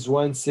is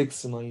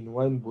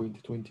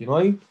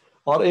 1691.29.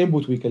 Our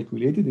input we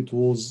calculated, it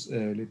was,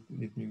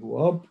 let me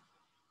go up.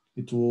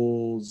 It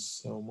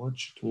was how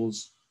much? It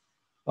was,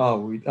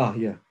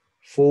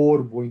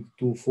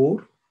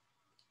 4.24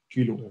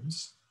 kilo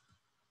ohms.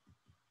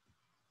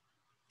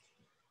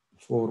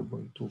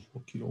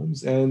 4.24 kilo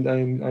ohms. And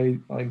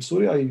I'm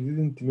sorry, I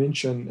didn't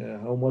mention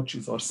how much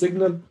is our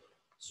signal.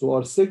 So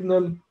our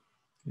signal,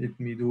 let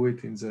me do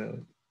it in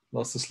the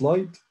last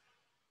slide.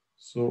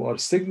 So our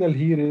signal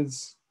here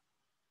is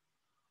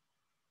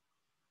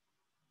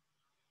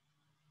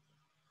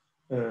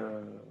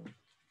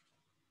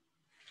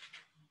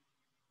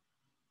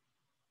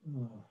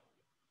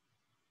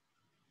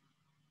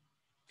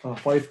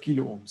 5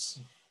 kilo ohms.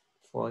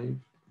 5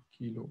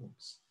 kilo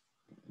ohms.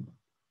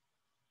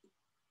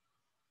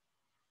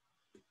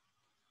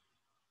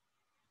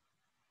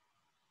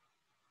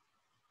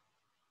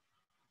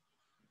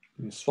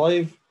 Is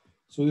 5,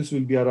 so this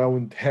will be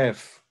around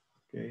half.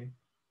 Okay,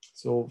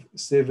 so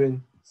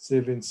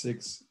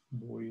 776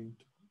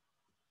 point.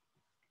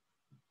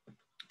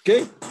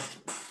 Okay,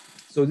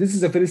 so this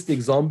is the first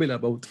example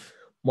about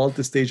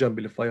multi-stage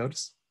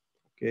amplifiers.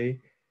 Okay,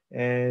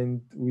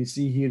 and we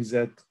see here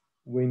that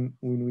when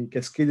we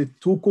cascaded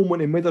two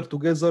common emitters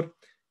together,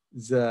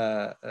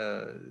 the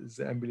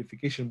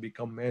amplification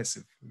become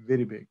massive,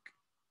 very big.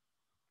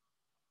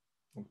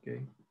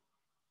 Okay,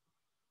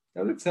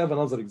 now let's have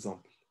another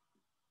example.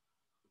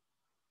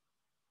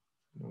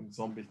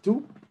 Example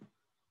 2.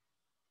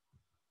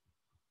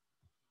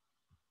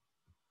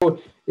 So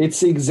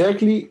it's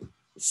exactly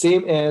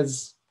same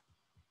as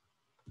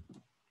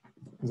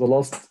the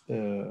last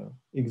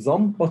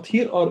example, but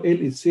here RL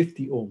is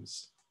 50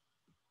 ohms.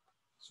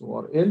 So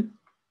RL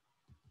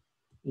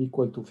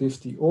equal to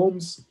 50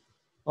 ohms.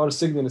 Our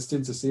signal is still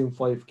the same,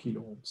 5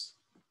 kilo ohms.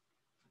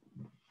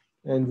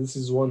 And this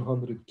is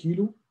 100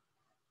 kilo,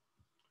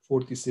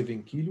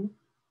 47 kilo,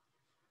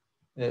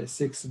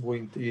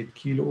 6.8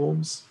 kilo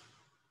ohms,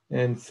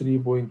 and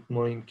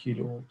 3.9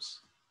 kilo ohms.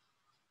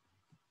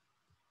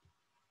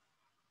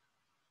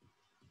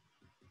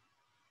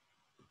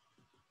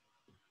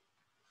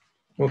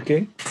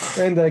 Okay,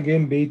 and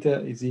again,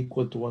 beta is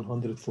equal to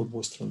 100 for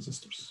both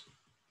transistors.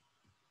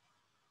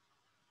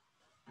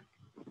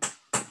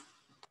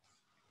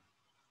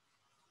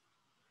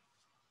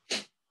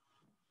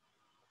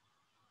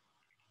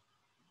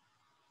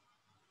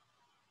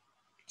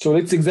 So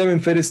let's examine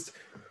first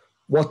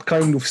what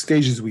kind of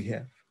stages we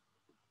have.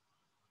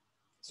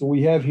 So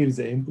we have here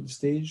the input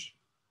stage.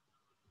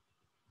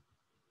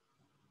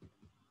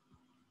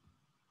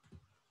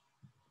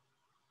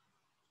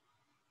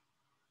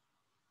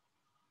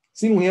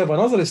 Then we have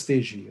another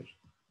stage here.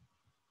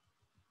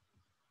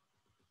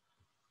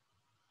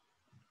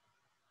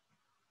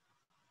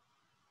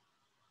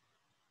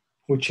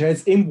 Which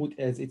has input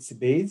as its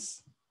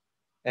base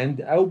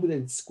and output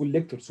as its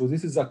collector. So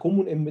this is a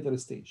common emitter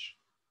stage.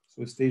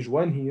 So stage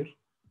 1 here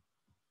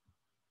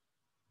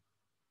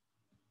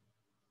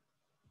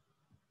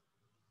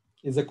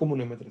is a common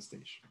emitter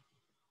stage.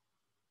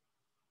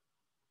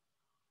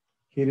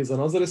 Here is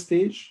another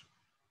stage.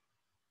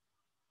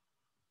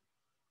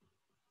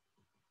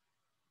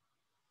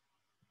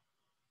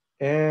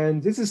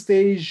 And this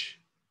stage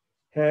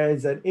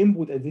has an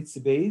input as its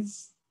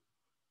base,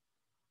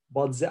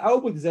 but the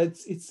output is at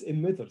its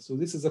emitter. So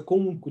this is a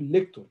common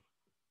collector.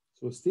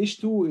 So stage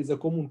 2 is a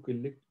common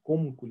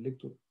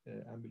collector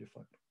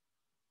amplifier.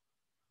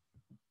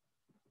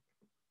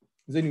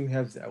 Then you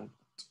have the output.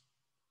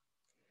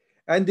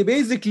 And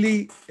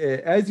basically,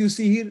 as you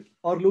see here,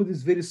 our load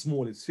is very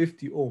small. It's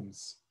 50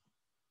 ohms.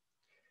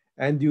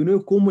 And you know,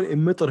 common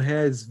emitter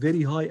has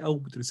very high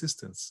output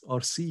resistance,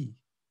 RC,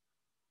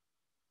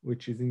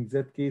 which is in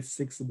that case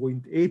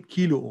 6.8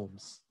 kilo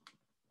ohms.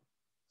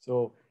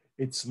 So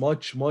it's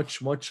much,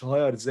 much, much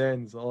higher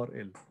than the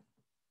RL.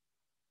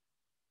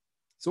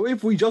 So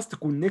if we just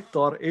connect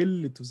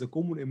RL to the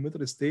common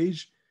emitter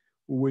stage,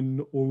 we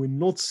will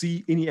not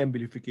see any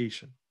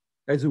amplification,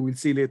 as we will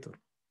see later.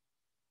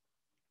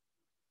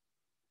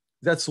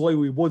 That's why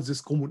we put this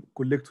common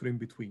collector in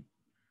between.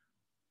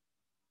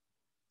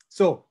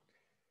 So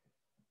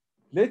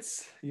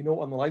let's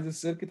analyze the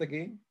circuit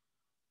again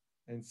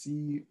and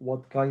see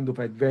what kind of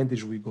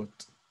advantage we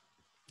got.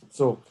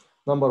 So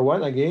number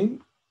 1,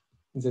 again,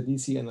 is a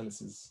DC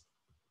analysis.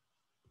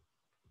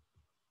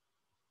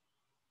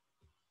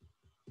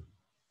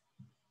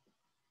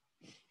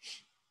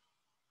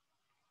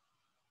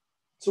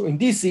 So in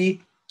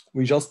DC,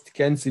 we just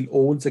cancel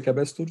all the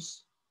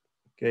capacitors,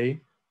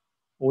 okay?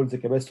 All the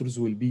capacitors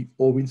will be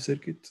open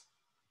circuit.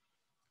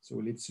 So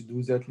let's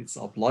do that. Let's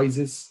apply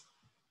this.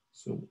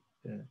 So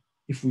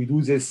if we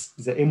do this,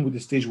 the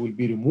input stage will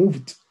be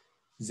removed.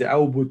 The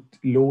output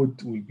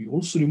load will be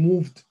also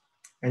removed.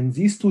 And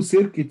these two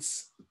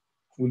circuits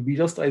will be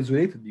just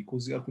isolated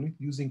because they are connected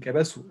using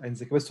capacitor, and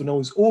the capacitor now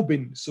is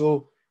open.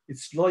 So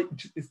it's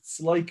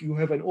like you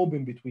have an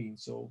open between.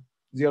 So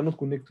they are not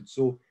connected.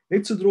 So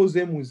let's draw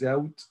them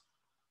without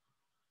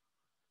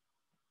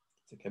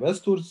the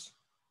capacitors.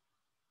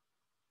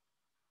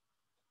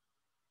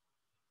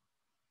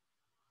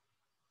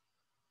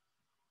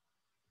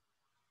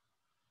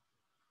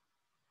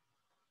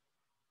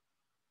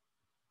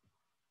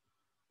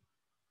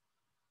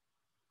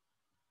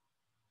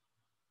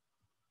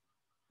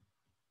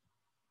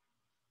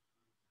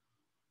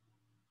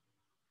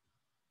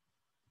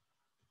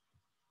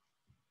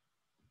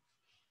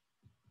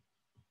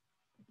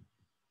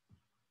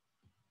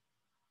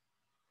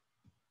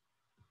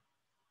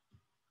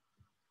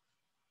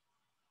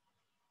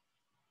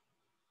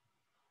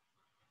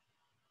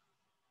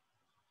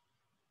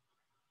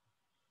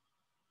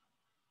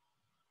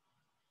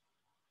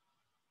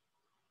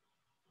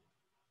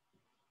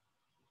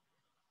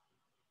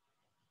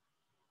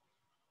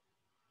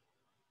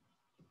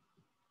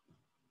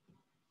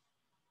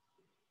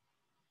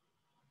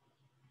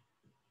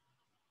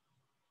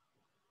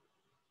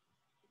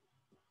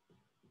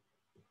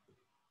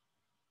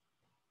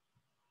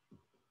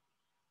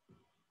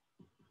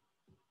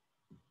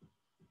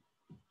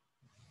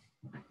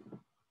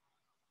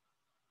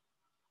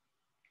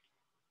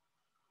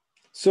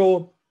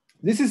 So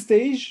this is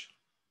stage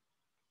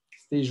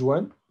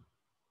 1.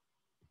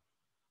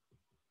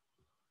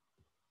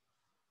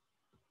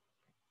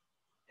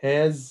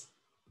 Has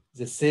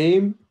the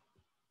same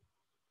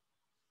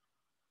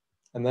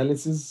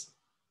analysis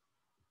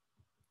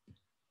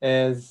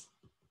as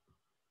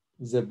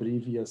the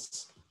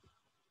previous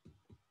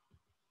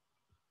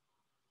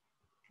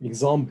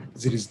example.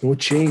 There is no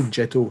change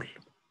at all.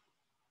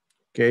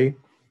 Okay,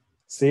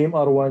 same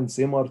R1,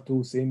 same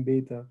R2, same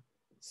beta,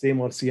 same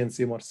RC, and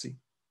same RC,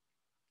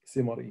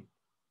 same RE.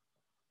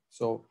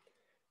 So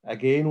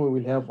again, we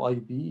will have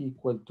IB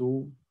equal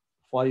to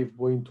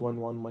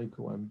 5.11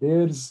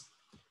 microamperes,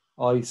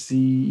 IC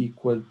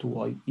equal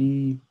to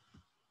IE,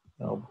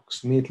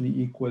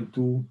 approximately equal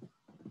to,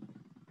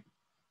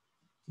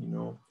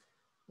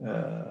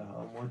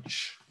 how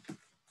much?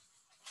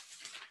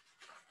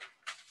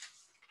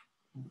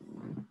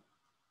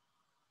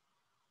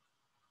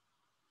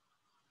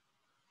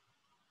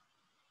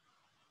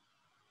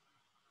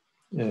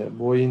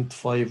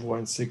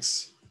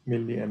 0.516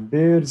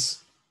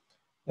 milliamperes,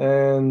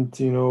 and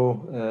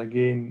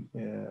again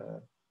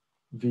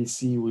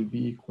VC will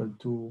be equal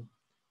to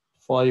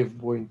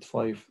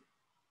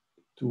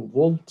 5.52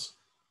 volt,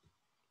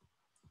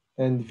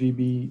 and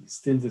VB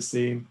still the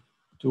same,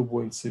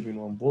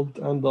 2.71 volt,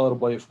 and R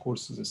by, of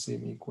course, is the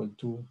same, equal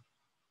to,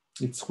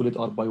 let's call it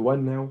R by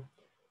 1 now,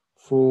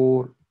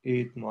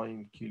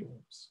 489 kilo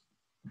ohms.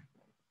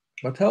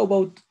 But how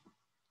about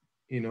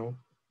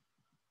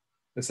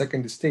the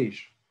second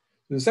stage?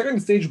 The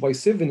second stage by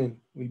Thevenin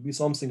will be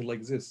something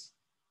like this.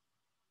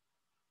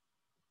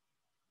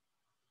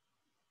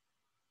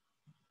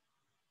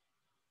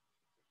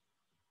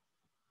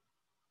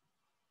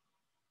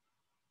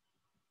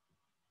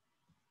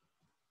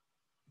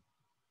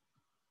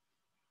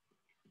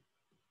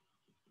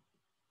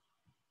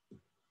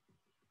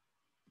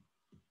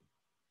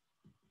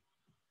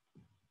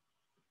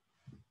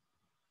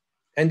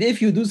 And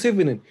if you do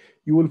Thevenin,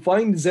 you will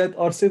find that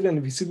R7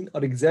 and V7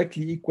 are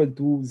exactly equal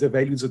to the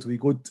values that we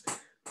got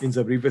in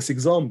the previous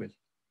example.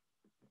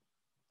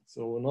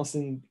 So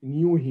nothing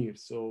new here.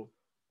 So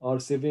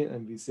R7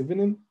 and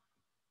V7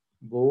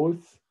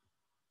 both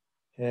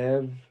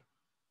have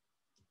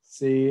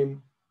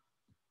same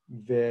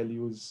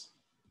values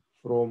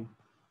from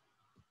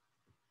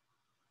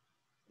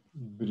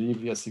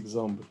previous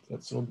example.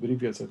 That's not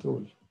previous at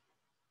all.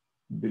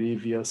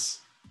 Previous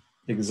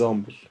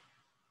example.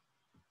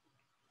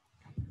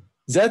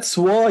 That's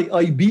why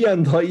IB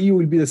and IE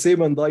will be the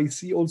same, and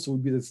IC also will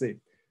be the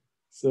same.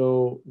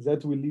 So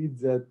that will lead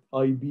that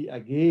IB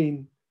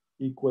again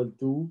equal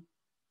to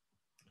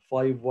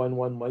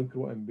 511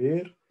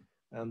 microampere,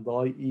 and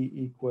IE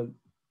equal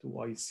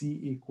to IC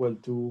equal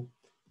to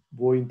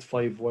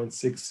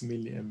 0.516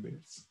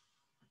 milliamperes.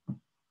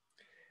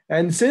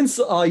 And since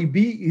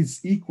IB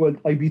is equal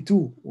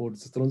IB2, or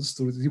the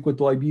transistor is equal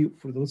to IB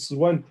for transistor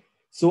 1,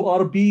 so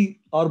R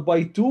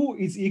by 2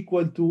 is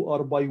equal to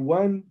R by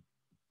 1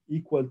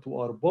 equal to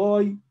R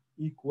by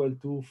equal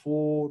to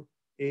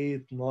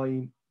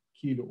 489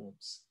 kilo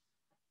ohms.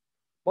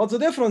 But the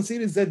difference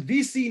here is that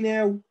VC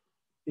now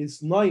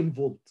is 9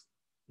 volt,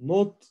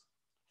 not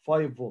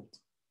 5 volt.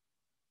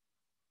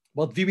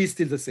 But VB is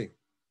still the same.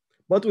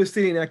 But we're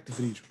still in active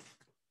region.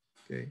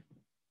 Okay.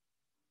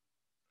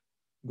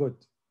 Good.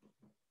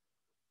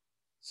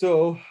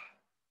 So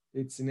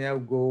let's now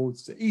go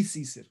to the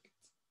EC circuit.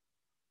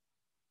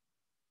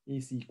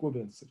 EC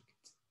equivalent circuit.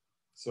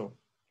 So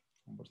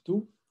number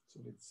 2. So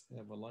let's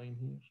have a line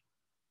here.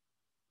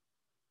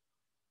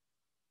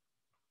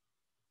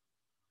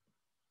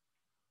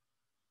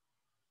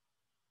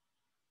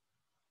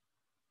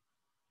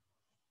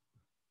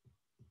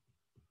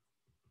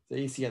 The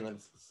AC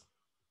analysis.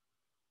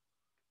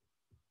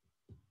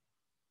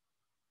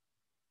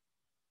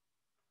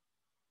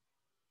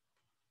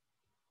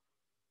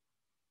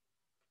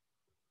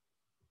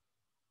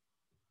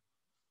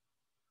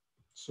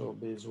 So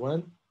base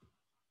 1,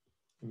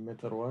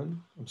 emitter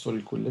 1, I'm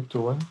sorry,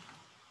 collector 1,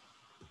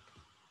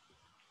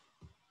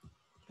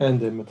 and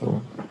emitter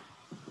 1.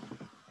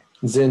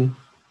 Then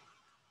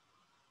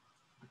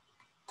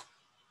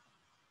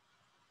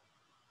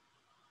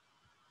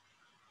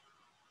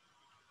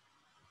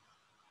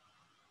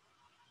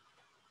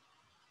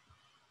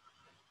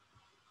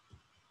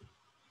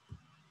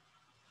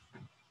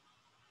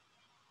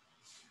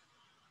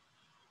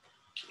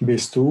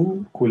base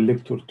 2,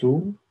 collector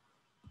 2,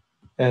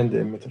 and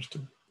emitter 2.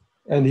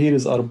 And here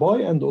is R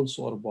bar and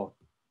also R bar.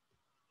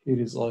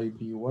 Here is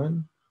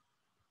IB1,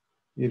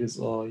 here is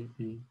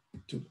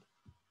IB2.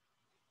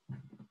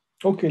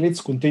 Okay,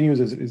 let's continue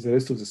the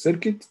rest of the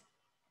circuit.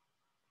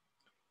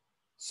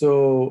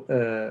 So,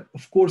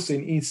 of course,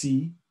 in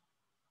AC,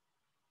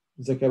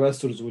 the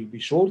capacitors will be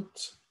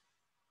short.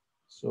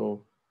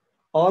 So,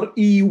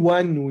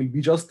 RE1 will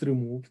be just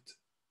removed,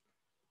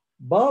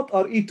 but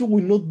RE2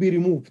 will not be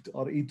removed.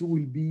 RE2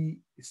 will be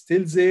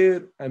still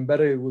there and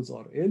parallel with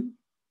RL.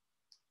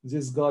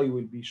 This guy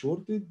will be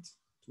shorted,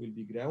 it will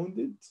be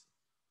grounded,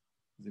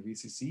 the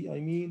VCC, I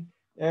mean,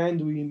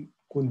 and we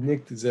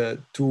connect the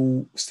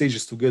two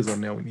stages together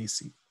now in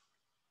AC.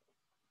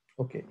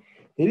 Okay,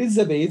 here is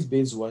the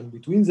base 1.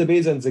 Between the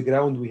base and the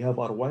ground, we have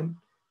R1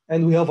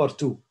 and we have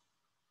R2.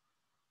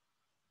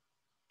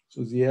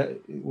 So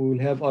we will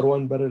have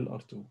R1 parallel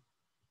R2.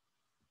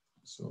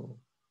 So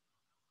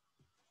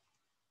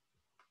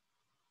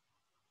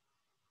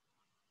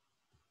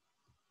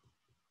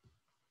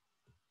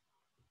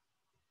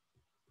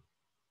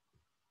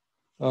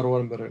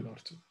R1 parallel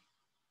R2.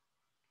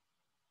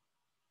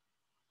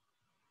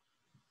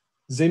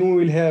 Then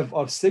we will have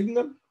R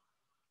signal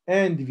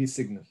and V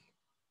signal.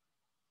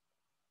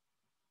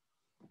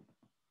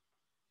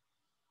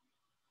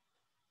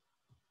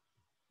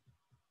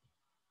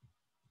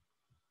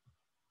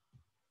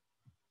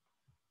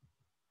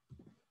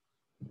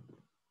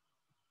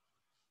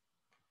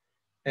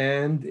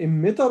 And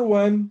emitter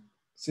 1,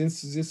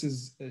 since this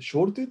is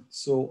shorted,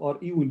 so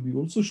RE will be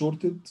also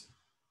shorted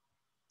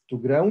to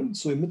ground.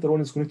 So emitter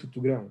 1 is connected to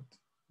ground.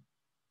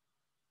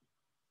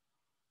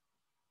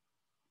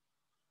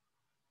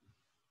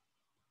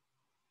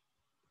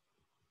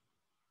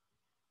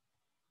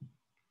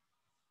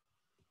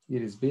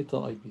 Here is beta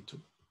IB2.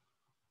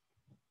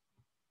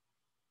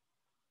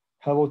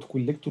 How about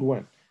collector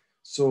 1?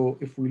 So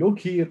if we look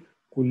here,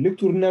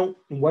 collector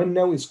 1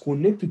 now is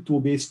connected to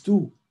base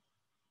 2.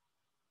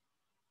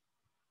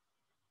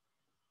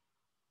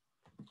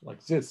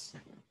 Like this.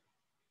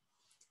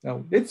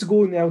 Now let's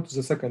go now to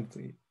the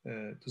second,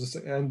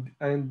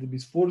 and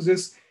before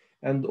this,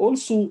 and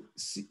also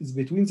is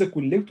between the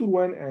collector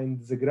 1 and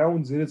the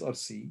ground there is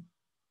RC.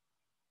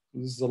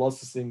 This is the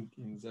last thing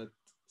in that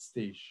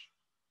stage.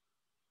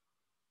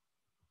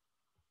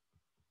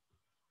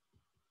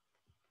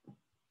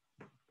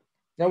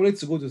 Now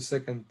let's go to the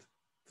second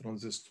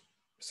transistor,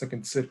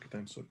 second circuit,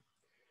 I'm sorry.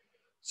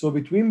 So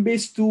between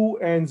base 2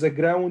 and the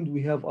ground,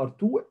 we have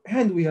R2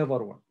 and we have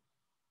R1.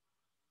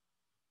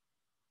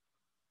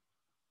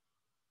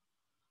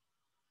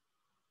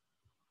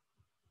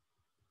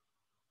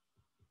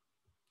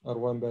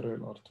 R1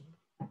 parallel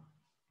R2.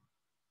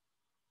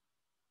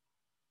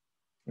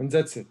 And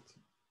that's it.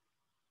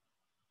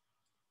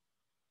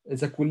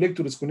 The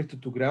collector is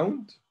connected to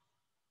ground.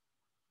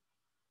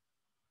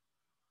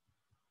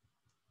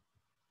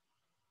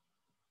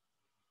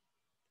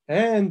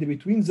 And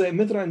between the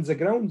emitter and the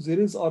ground, there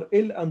is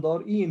RL and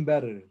RE in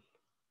parallel.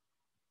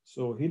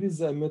 So here is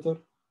the emitter.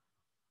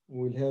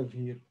 We'll have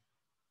here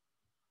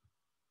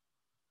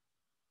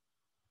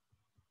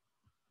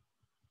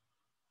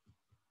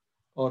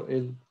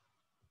RL,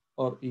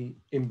 RE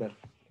in parallel.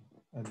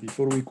 And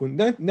before we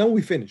now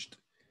we finished.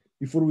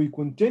 Before we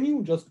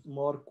continue, just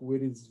mark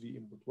where is V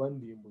input 1,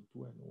 V input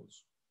 2, and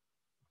also.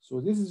 So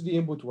this is V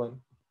input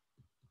 1,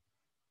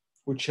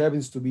 which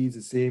happens to be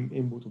the same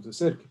input of the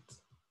circuit.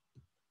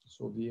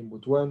 So V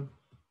input 1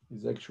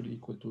 is actually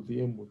equal to V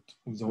input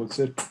of the whole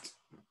circuit.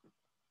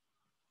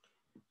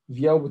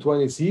 V output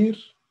 1 is here,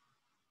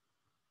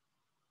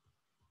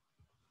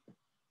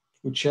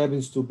 which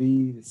happens to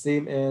be the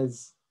same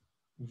as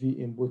V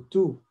input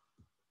 2.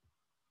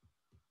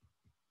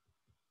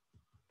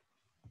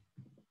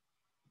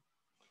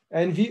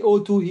 And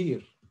VO2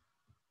 here,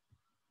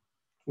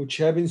 which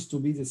happens to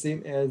be the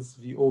same as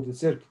VO of the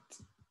circuit.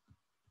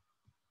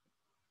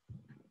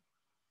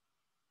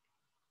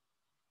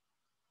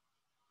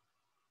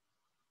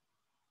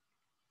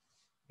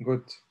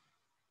 Good.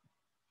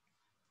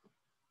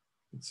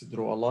 Let's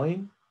draw a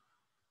line.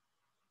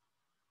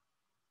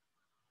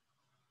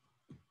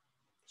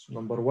 So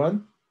number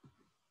 1,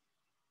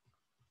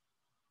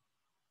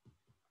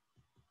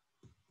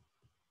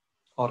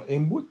 our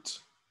input.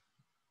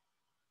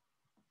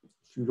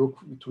 If you look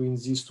between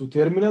these two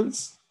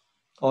terminals,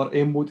 our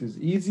input is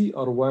easy,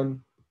 R1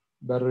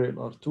 parallel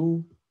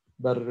R2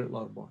 parallel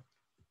R1.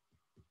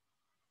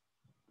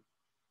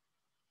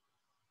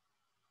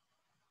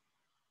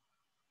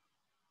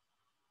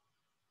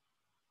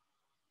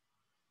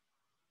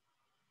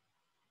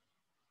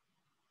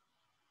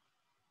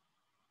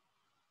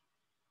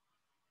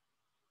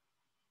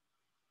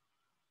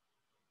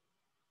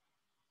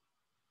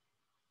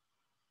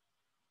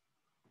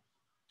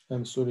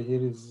 I'm sorry,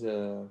 here is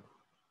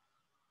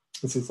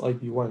this is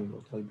IB1,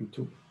 not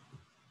IB2.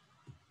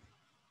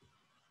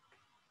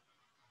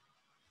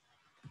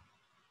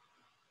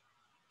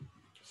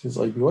 This is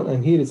IB1,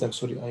 and here is, I'm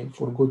sorry, I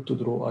forgot to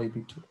draw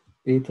IB2,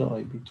 beta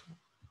IB2.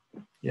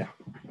 Yeah.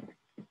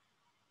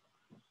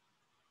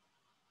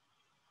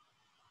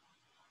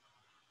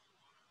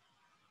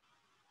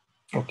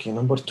 Okay,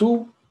 number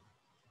 2,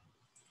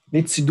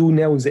 let's do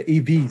now the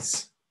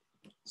AVs.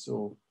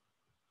 So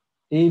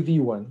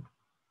AV1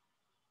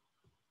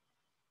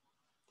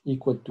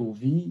 equal to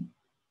V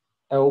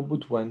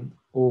output 1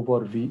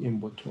 over V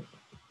input 1.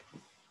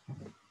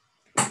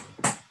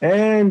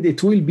 And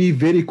it will be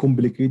very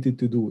complicated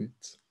to do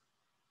it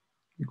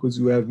because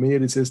you have many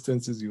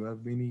resistances, you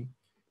have many,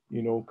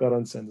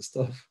 currents and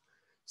stuff.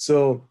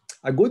 So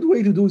a good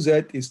way to do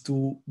that is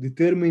to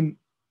determine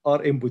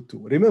R input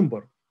 2.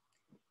 Remember,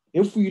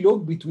 if we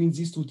look between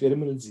these two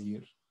terminals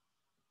here,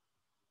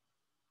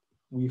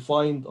 we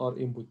find our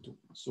input 2.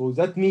 So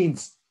that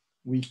means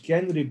we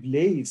can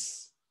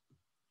replace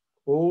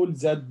all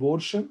that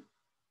portion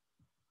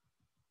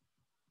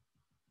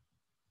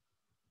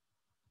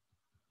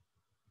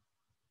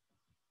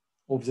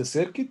of the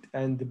circuit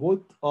and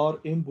put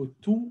our input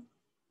 2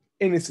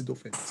 instead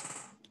of it.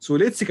 So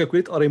let's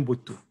calculate our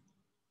input 2.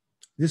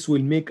 This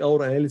will make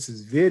our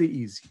analysis very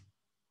easy.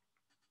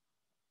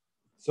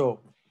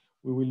 So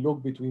we will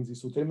look between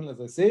these two terminals,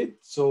 as I said.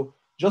 So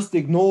just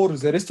ignore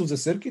the rest of the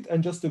circuit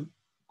and just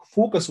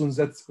focus on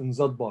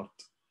that part.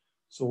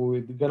 So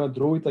we're gonna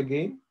draw it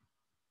again.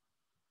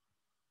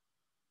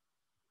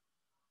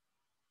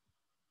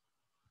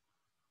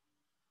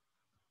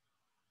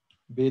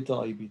 Beta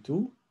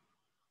IB2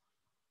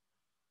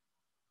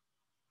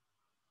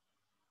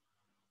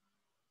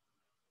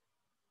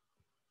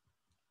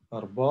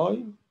 R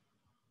by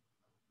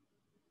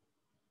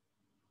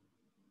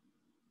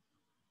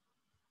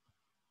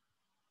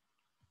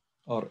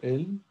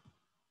RL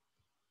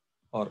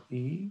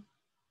RE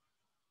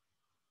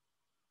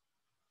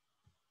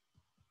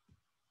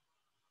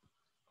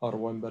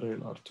R1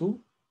 parallel R2.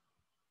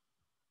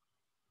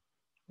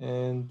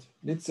 And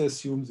let's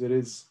assume there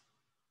is,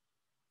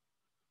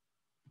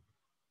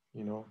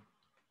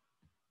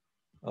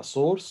 a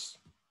source,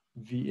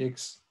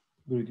 Vx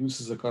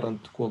produces a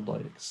current called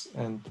Ix,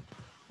 and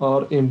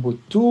our input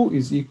 2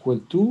 is equal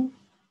to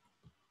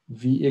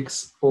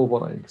Vx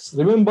over Ix.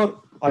 Remember,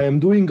 I am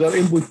doing our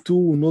input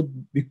 2 not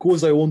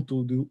because I want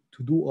to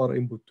do our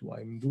input 2.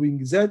 I'm doing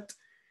that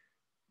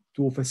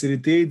to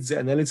facilitate the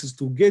analysis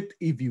to get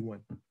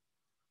EV1,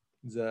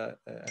 the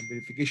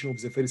amplification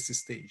of the first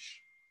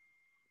stage.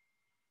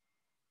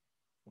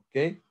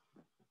 Okay?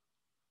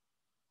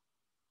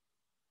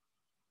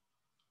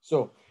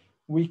 So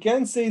we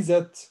can say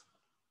that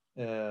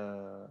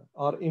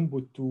our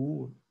input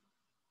 2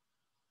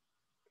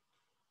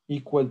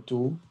 equal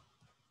to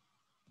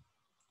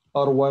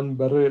R1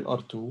 parallel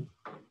R2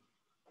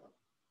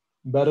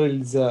 parallel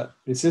the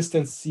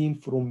resistance seen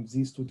from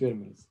these two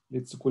terminals.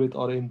 Let's call it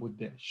R input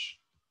dash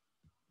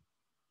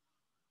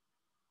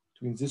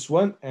between this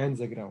one and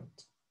the ground.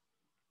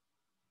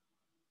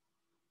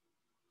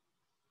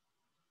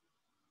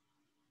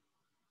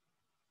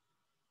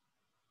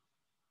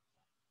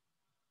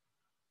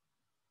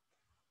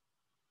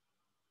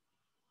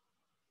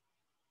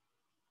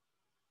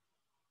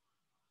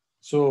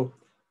 So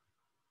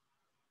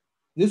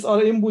this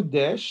R input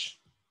dash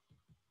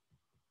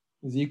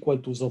is equal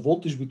to the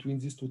voltage between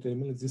these two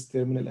terminals, this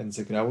terminal and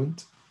the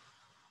ground.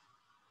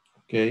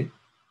 Okay.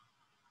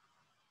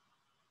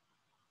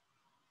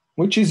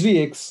 Which is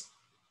Vx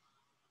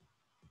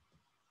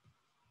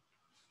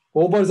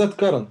over that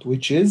current,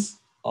 which is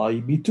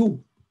IB2.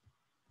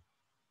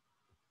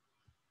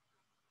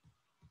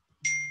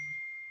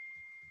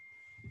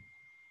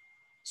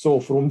 So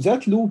from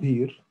that loop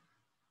here,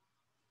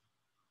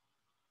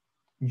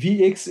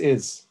 Vx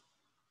is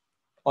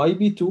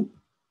IB2.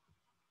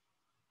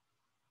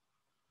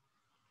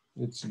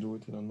 Let's do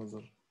it in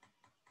another.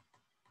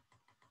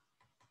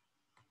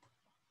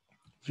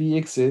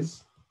 Vx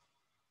is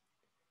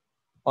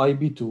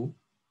IB2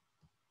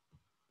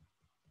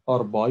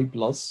 R by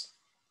plus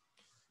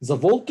the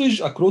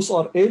voltage across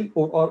RL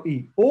or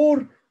RE,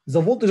 or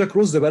the voltage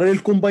across the parallel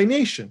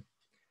combination.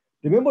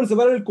 Remember, the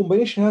parallel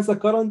combination has a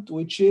current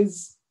which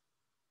is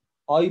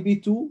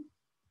IB2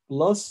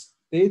 plus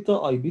beta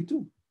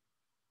IB2.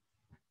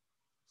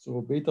 So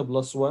beta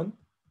plus 1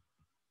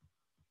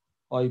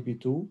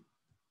 IB2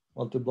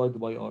 multiplied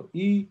by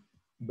RE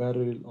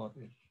parallel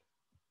RL.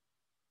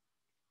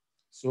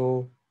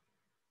 So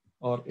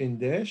Rn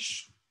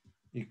dash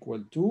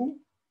equal to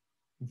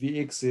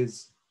Vx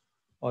is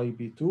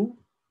IB2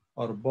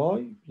 R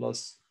by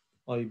plus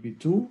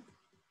IB2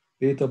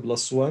 beta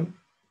plus 1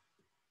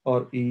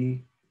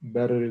 RE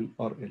parallel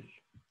RL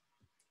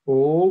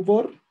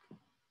over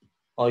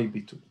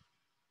IB2.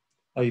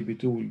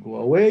 IB2 will go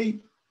away.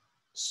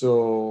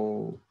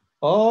 So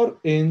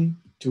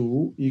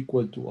Rn2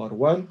 equal to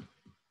R1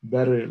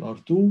 parallel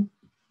R2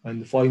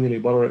 and finally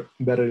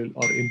parallel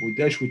R input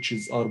dash, which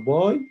is R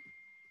by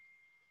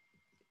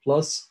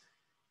plus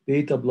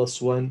beta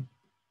plus 1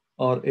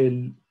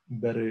 RL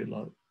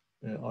parallel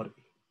RE.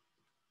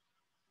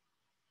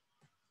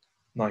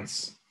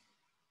 Nice.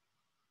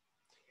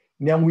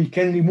 Now we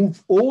can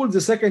remove all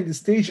the second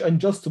stage and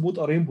just put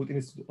our input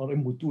our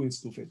input 2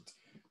 instead of it.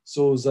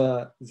 So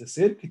the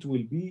circuit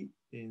will be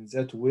in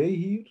that way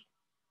here.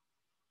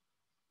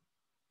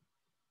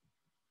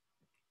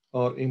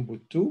 Our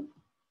input 2,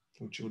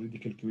 which already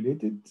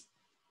calculated.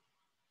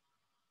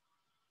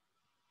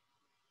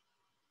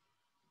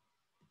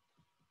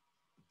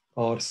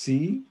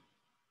 RC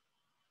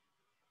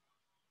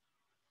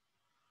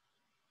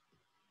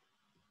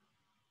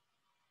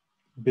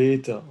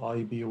beta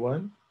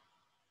IB1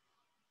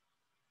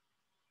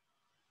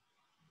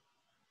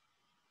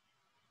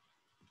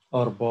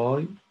 R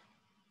by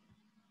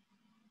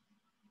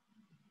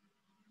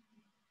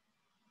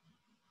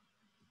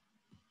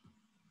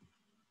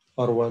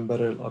R1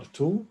 parallel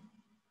R2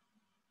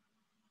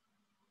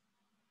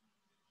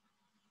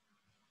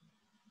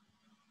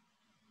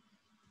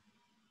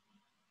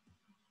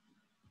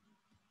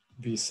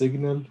 V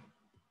signal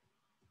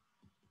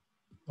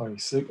R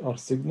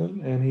signal,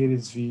 and here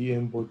is V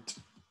input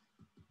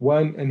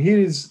 1, and here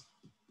is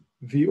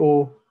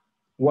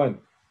VO1.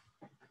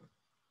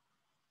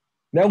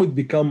 Now it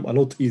become a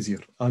lot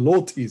easier,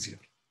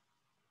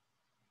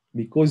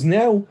 because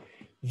now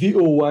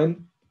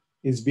VO1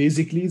 is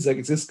basically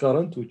this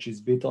current, which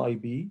is beta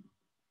IB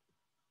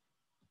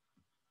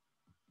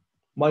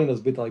minus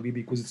beta IB,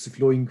 because it's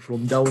flowing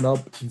from down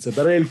up in the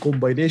parallel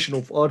combination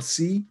of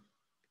RC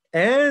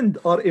and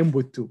R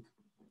input 2.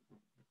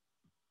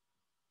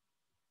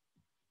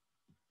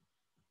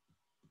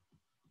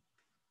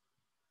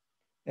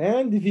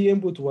 And V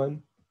input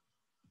 1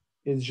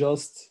 is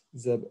just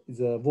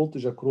the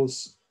voltage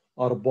across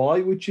R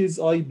by, which is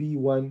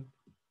IB1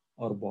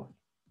 R by.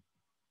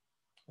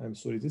 I'm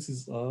sorry, this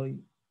is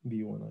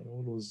IB1. I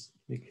always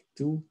make it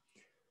 2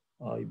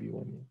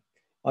 IB1.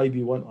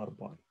 IB1 R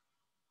by.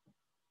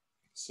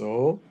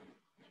 So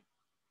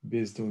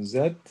based on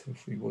that,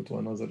 if we go to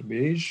another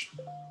page,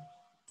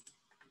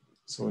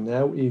 so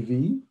now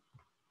AV1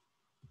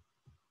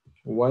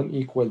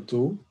 equal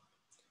to,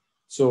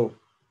 so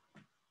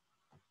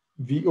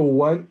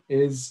VO1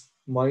 is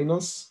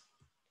minus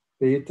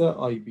beta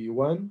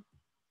IB1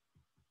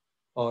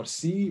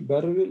 RC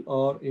parallel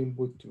R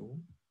input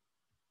 2,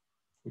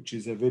 which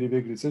is a very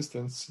big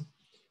resistance,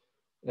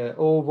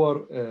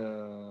 over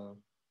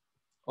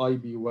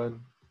IB1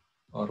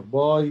 R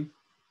by.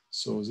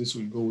 So this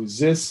will go with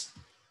this.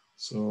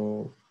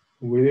 So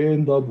we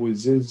end up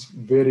with this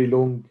very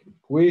long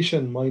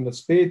equation,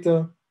 minus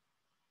beta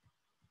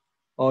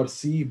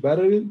RC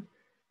parallel,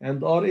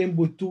 and R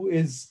input 2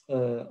 is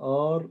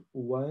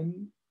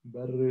R1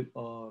 parallel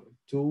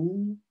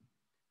R2.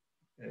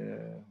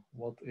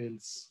 What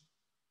else?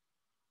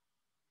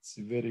 It's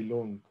very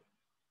long.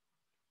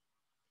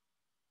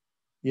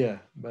 Yeah,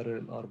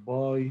 parallel R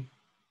by.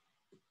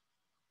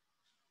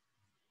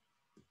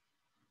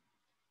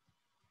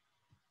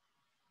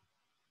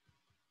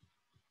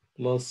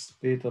 Plus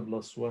beta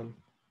plus 1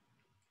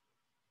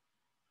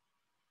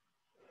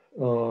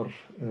 R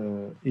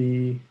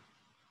E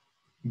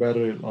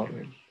parallel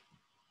RL.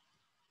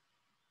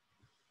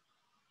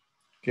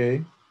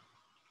 Okay.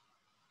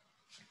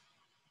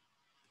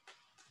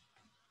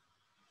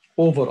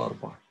 Over R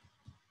bar.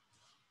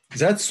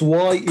 That's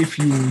why if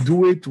you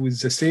do it with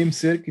the same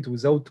circuit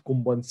without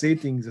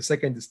compensating the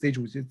second stage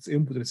with its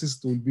input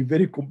resistance, it will be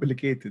very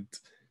complicated.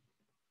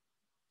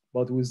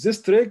 But with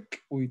this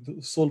trick, we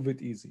solve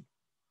it easily.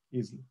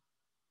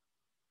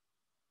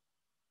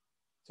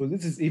 So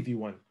this is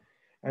AV1.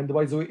 And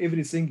by the way,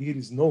 everything here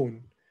is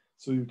known.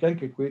 So you can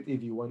calculate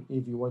AV1.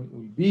 AV1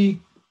 will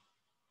be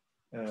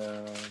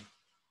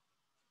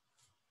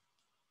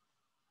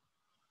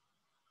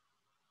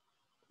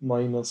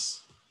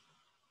minus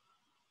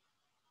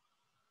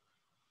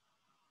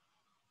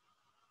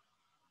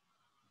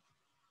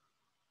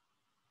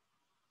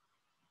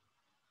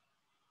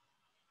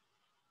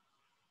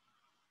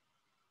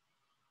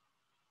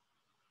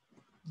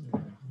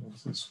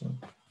what's this one?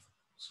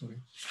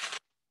 Sorry.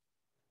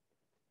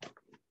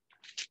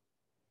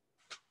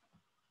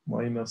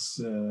 Minus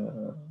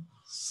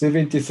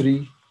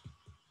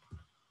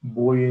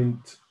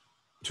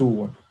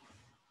 73.21.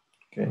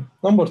 Okay.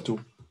 Number 2.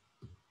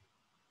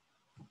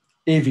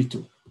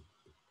 AV2.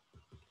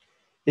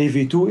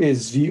 AV2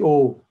 is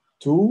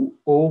VO2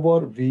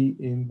 over V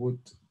input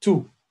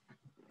 2.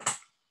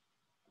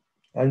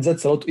 And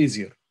that's a lot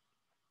easier.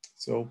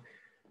 So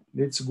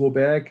let's go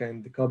back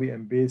and copy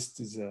and paste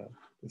the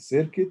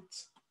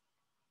circuit.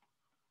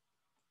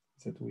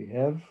 that we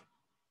have.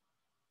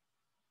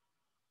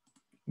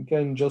 We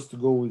can just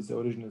go with the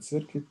original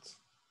circuit.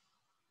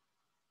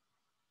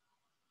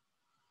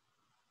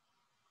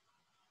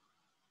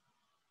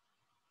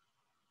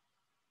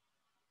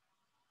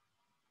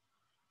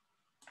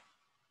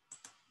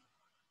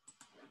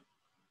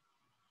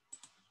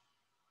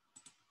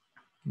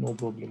 No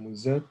problem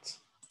with that.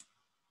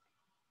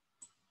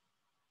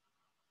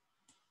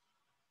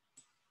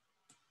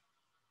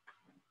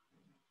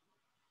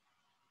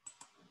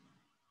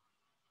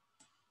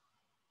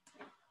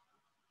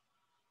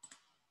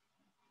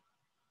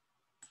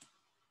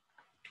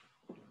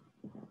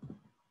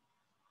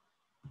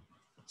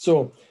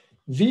 So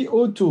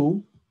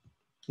VO2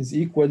 is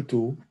equal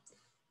to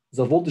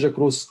the voltage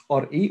across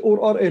RE or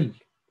RL,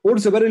 or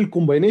the parallel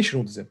combination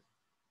of them.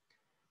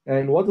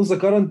 And what is the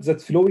current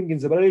that's flowing in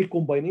the parallel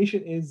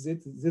combination is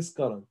this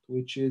current,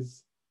 which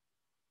is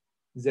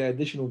the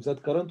addition of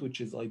that current, which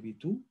is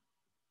IB2,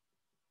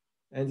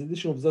 and the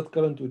addition of that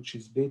current, which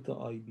is beta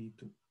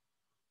IB2.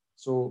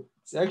 So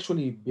it's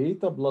actually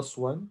beta plus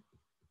 1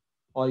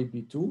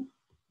 IB2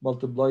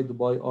 multiplied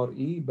by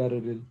RE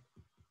parallel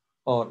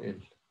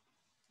RL.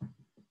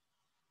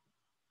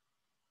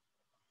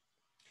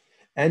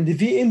 And the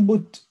V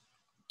input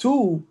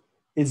 2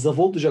 is the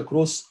voltage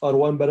across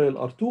R1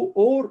 parallel R2,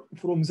 or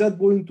from that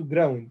point to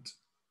ground,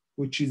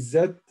 which is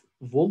that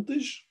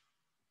voltage,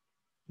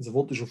 the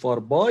voltage of R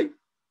by,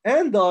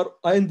 and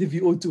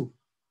VO2.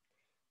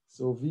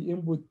 So V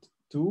input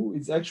 2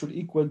 is actually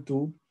equal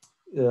to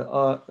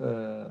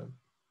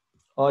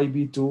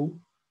IB2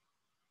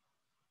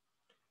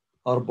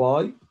 R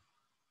by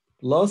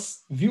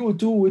plus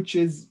VO2, which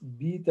is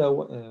beta,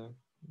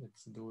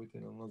 let's do it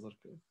in another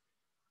case,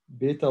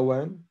 beta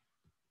 1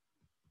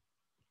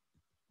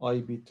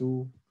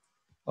 IB2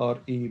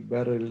 RE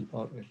parallel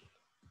RL.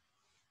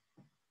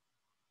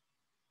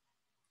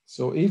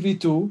 So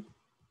AV2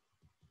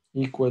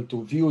 equal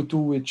to VO2,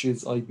 which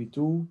is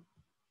IB2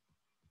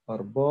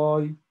 R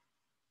by,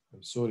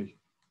 I'm sorry,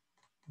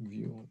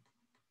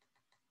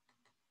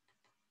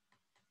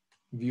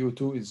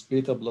 VO2 is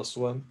beta plus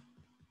 1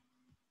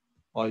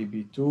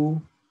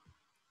 IB2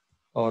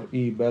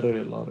 RE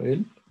parallel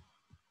RL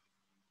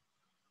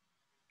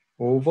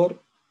over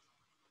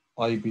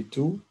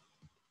IB2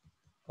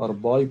 R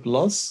by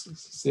plus,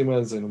 same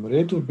as the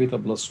numerator, beta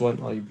plus 1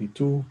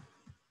 IB2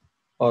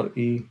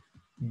 RE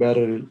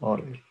parallel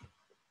RL.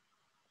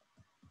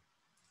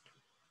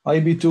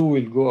 IB2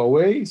 will go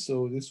away,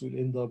 so this will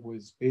end up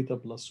with beta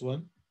plus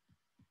 1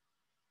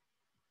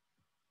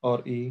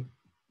 RE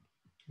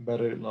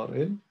parallel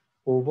RL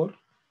over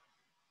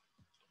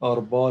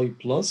R by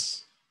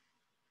plus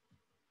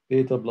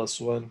beta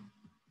plus 1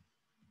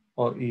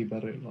 RE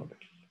parallel RL.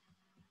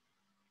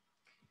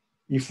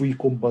 If we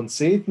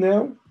compensate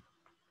now,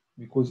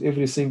 because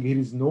everything here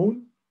is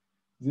known,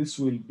 this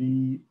will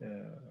be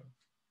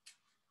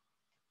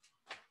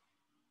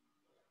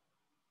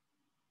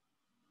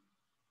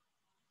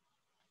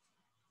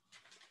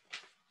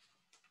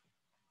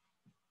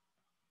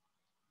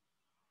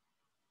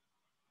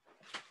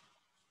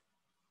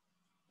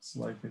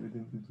slightly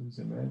didn't do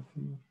the math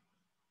here.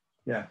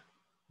 Yeah,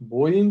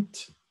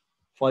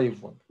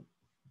 0.51.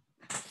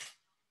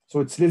 So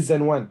it's less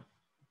than 1.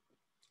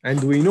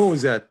 And we know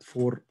that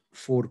for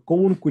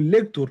common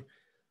collector,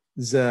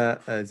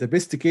 the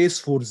best case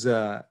for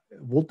the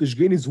voltage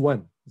gain is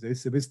 1. That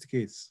is the best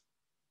case.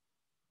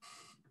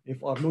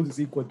 If our load is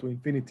equal to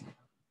infinity.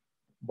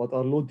 But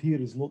our load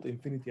here is not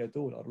infinity at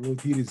all. Our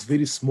load here is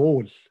very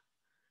small.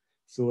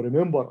 So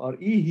remember,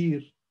 RE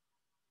here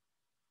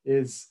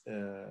is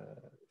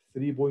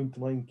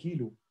 3.9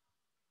 kilo.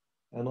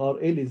 And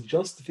RL is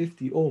just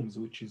 50 ohms,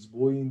 which is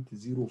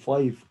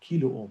 0.05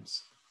 kilo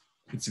ohms.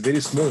 It's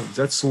very small.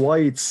 That's why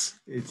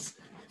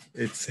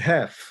it's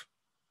half,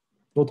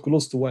 not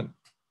close to 1.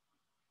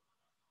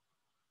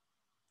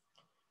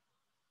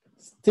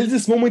 Till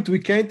this moment, we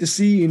can't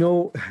see,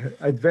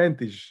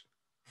 advantage.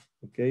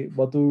 Okay,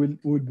 but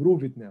we'll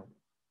prove it now.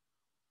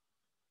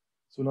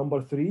 So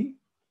number 3,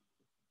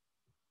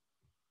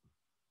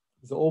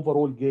 the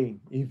overall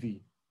gain,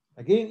 EV.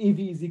 Again, EV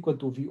is equal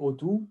to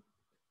VO2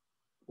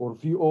 or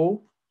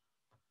VO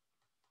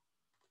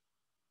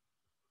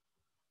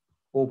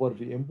over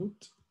V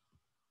input.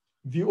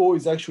 VO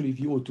is actually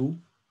VO2.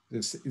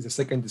 This is the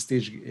second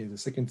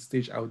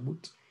stage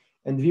output,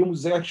 and V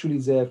is actually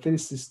the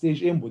first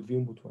stage input, V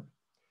input 1.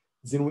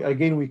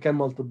 Then we can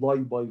multiply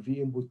by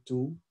V input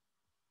 2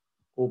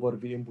 over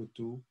V input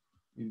 2.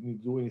 We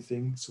didn't do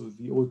anything, so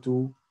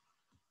VO2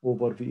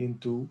 over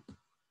VN2.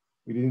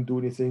 We didn't do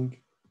anything.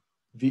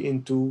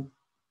 VN2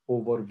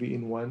 over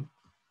VN1.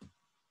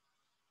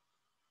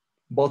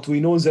 But we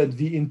know that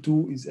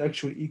VN2 is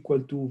actually equal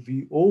to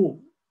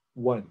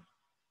VO1.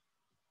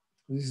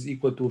 This is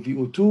equal to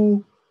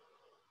VO2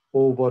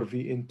 over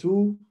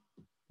VN2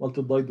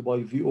 multiplied by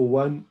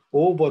VO1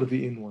 over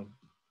VN1.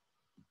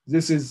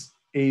 This is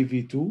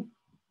AV2.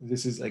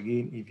 This is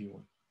again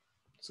AV1.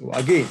 So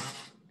again,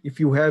 if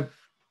you have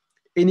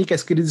any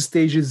cascaded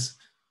stages,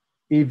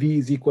 AV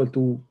is equal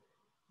to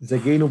the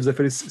gain of the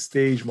first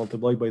stage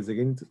multiplied by the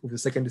gain of the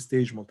second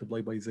stage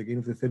multiplied by the gain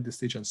of the third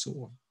stage, and so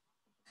on.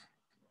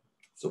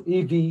 So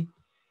AV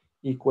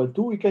equal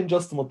to, we can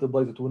just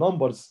multiply the two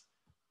numbers,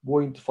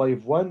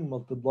 0.51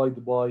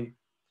 multiplied by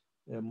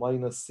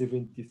minus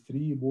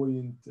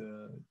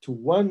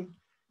 73.21.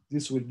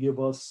 This will give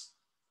us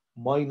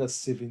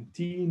minus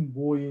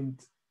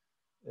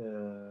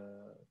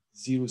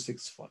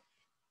 17.065.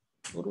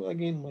 Or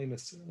again,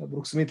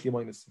 approximately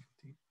minus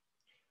 17.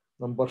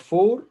 Number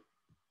 4,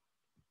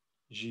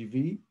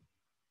 GV.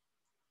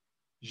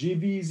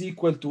 GV is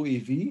equal to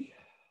AV,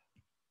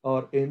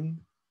 Rn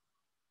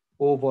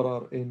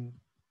over Rn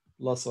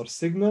plus R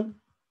signal.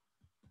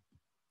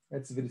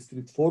 That's very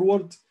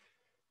straightforward.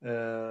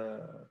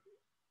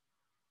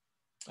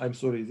 I'm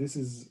sorry, AV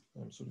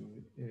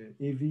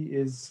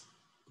is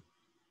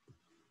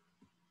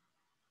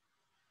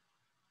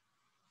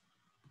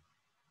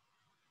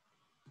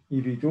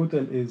EV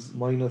total is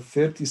minus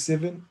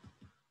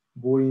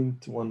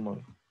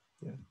 37.19.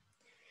 Yeah.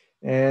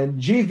 And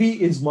GV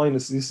is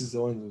minus, this is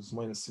the one that's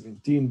minus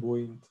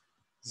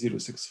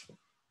 17.064.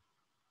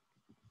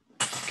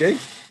 Okay.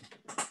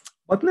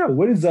 But now,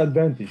 what is the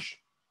advantage?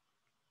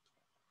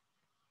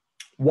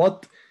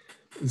 What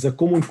the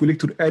common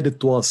collector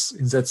added to us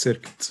in that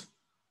circuit?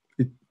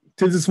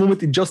 Till this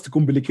moment, it just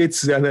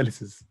complicates the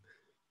analysis.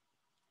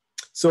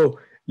 So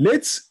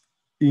let's,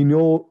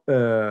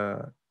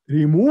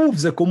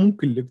 remove the common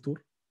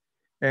collector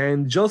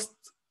and just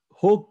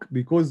hook,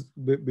 because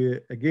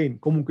again,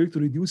 common collector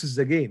reduces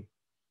the gain.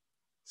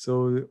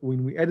 So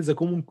when we add the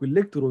common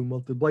collector, we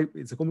multiply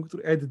the common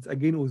collector added a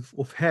gain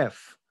of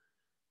half.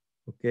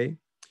 Okay,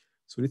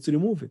 so let's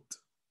remove it.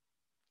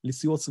 Let's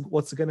see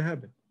what's gonna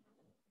happen.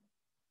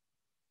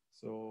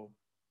 So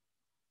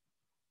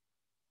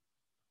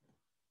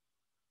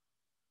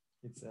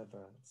let's have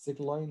a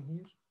set line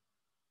here.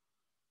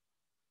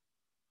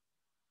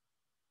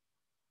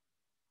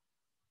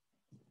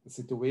 The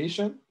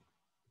situation.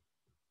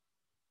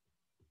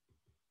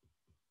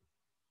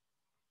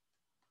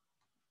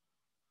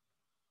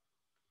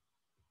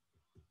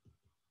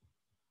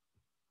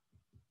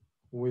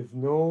 With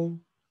no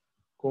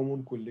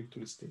common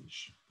collector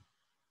stage.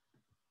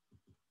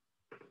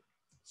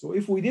 So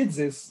if we did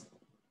this,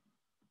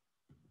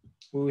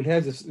 we will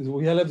have this. We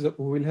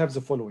will have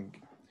the following.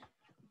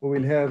 We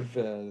will have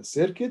the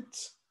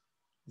circuit,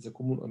 the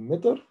common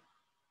emitter,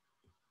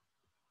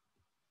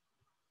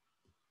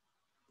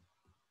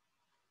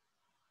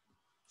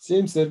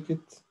 same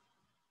circuit,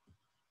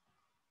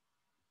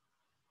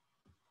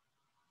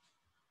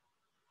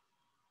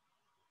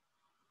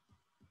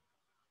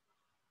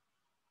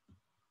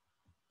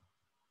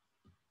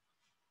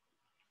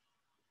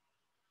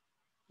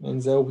 and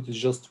the output is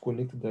just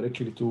connected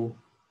directly to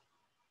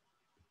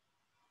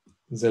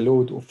the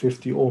load of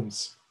 50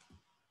 ohms.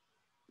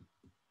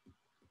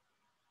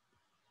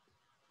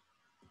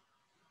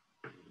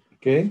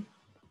 Okay.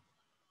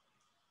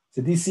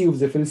 The DC of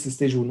the first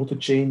stage will not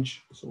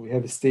change, so we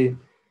have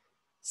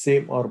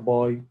same R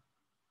by,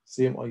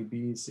 same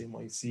IB, same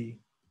IC.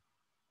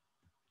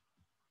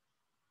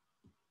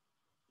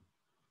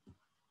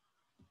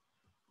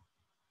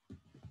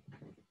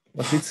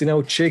 But let's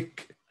now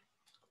check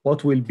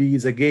what will be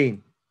the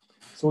gain.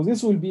 So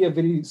this will be a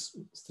very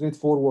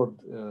straightforward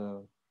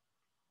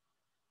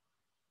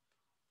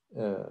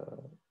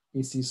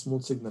AC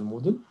smooth signal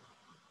model.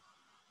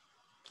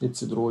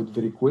 Let's draw it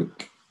very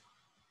quick.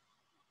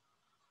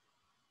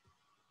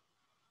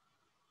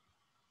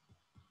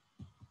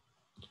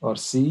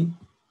 RC,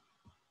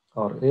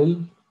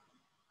 RL,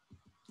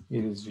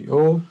 here is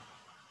VO,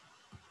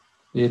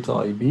 theta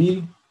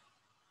IB.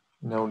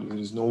 Now there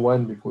is no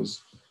one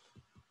because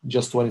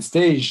just one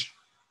stage,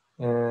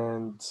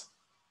 and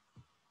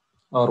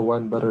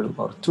R1 parallel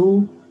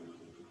R2,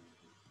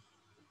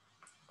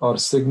 R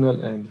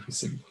signal and V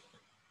signal.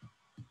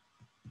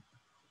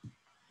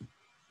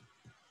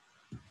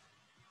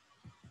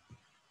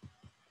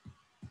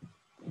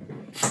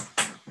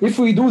 If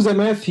we do the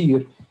math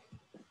here,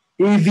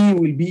 AV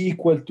will be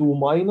equal to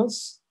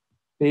minus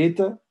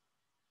beta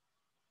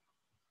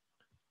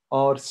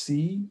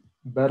RC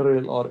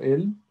parallel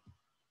RL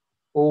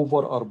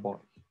over R bar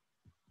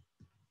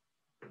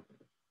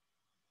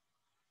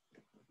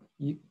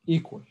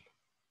equal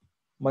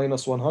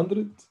minus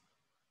 100,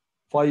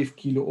 5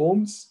 kilo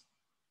ohms,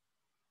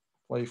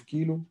 5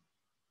 kilo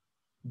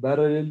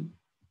parallel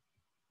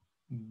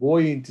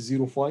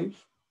 0.05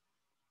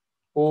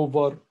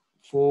 over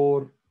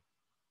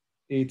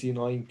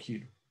 489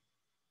 kilo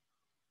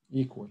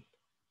equal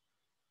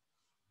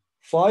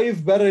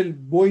 5 parallel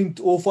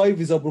 0.05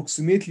 is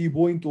approximately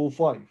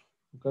 0.05.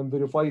 You can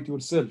verify it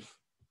yourself.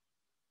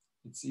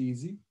 It's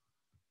easy.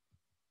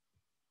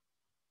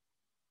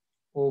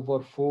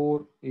 Over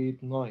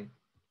 489.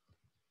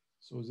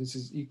 So this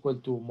is equal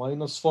to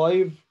minus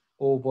 5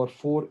 over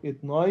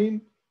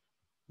 489.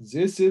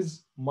 This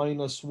is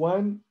minus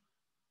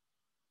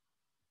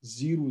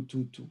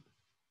 1,022.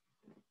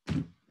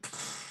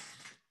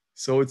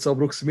 So it's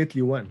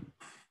approximately 1.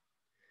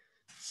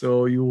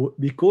 So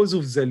because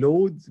the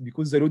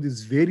load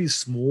is very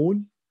small,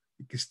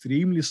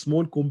 extremely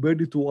small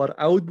compared to our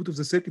output of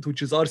the circuit,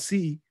 which is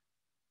RC.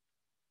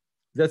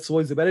 That's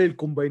why the parallel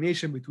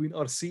combination between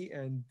RC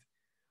and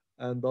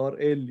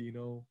RL, you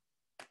know,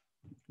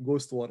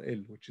 goes to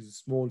RL, which is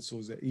small,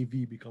 so the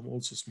EV become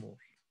also small.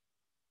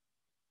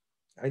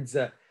 And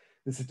the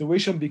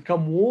situation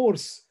become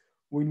worse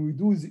when we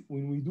do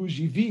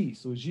GV.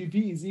 So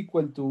GV is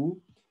equal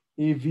to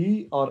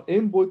AV, our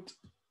input,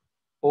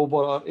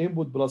 over our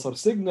input plus our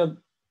signal.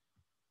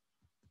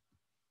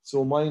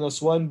 So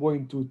minus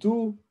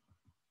 1.22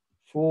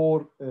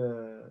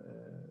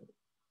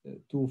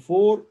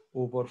 24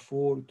 over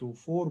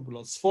 424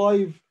 plus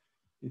 5.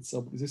 This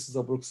is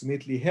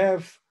approximately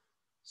half.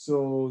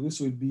 So this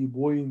will be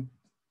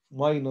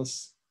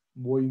minus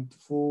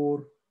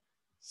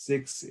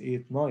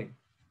 0.4689.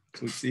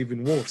 So it's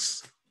even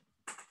worse.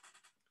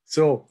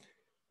 So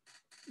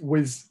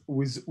with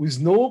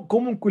no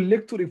common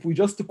collector, if we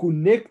just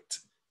connect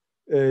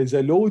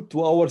the load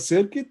to our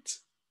circuit,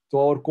 to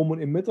our common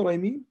emitter, I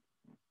mean,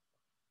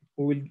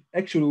 we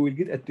will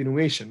get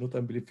attenuation, not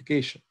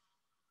amplification.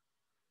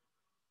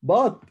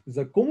 But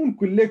the common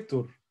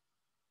collector,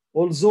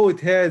 although it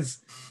has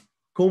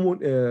common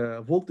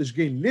voltage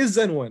gain less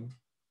than 1,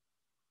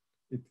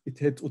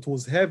 it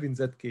was have in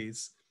that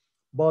case,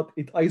 but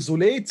it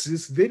isolates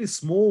this very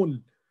small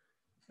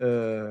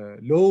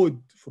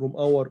load from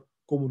our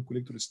common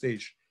collector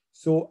stage.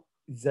 So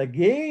the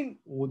gain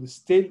would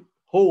still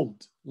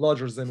hold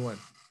larger than 1.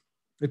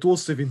 It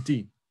was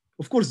 17.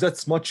 Of course,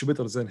 that's much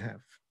better than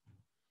half.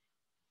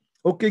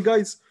 Okay,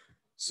 guys.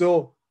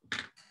 So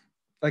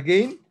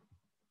again,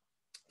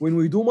 when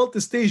we do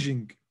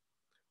multi-staging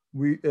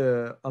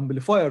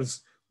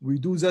amplifiers, we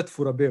do that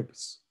for a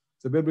purpose.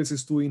 The purpose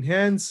is to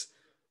enhance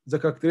the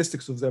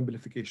characteristics of the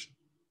amplification,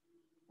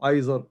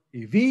 either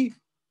AV,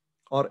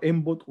 our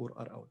input, or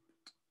our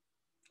output.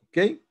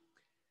 Okay?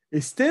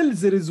 Still,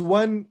 there is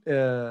one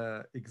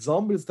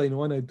example that I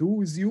want to do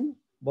with you,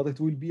 but it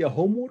will be a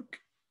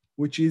homework,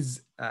 which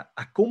is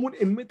a common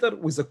emitter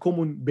with a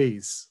common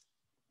base.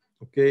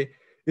 Okay?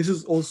 This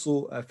is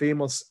also a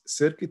famous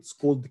circuit. It's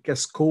called the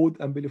cascade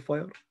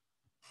amplifier.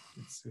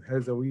 It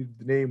has a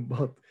weird name,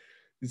 but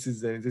this is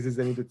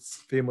the name it's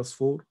famous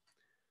for.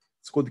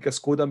 It's called the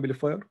cascade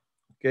amplifier.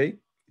 Okay,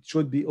 it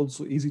should be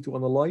also easy to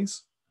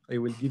analyze. I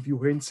will give you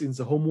hints in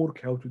the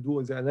homework how to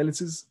do the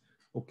analysis.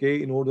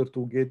 Okay, in order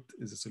to get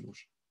the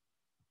solution.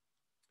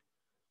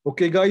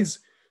 Okay, guys.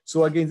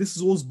 So again, this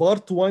was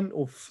part 1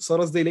 of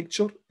Thursday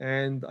lecture,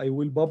 and I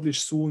will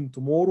publish soon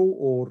tomorrow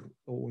or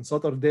on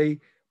Saturday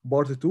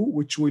part 2,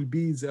 which will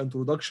be the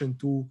introduction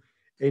to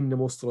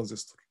NMOS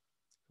transistor.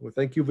 Well,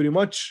 thank you very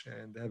much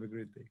and have a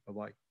great day.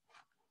 Bye-bye.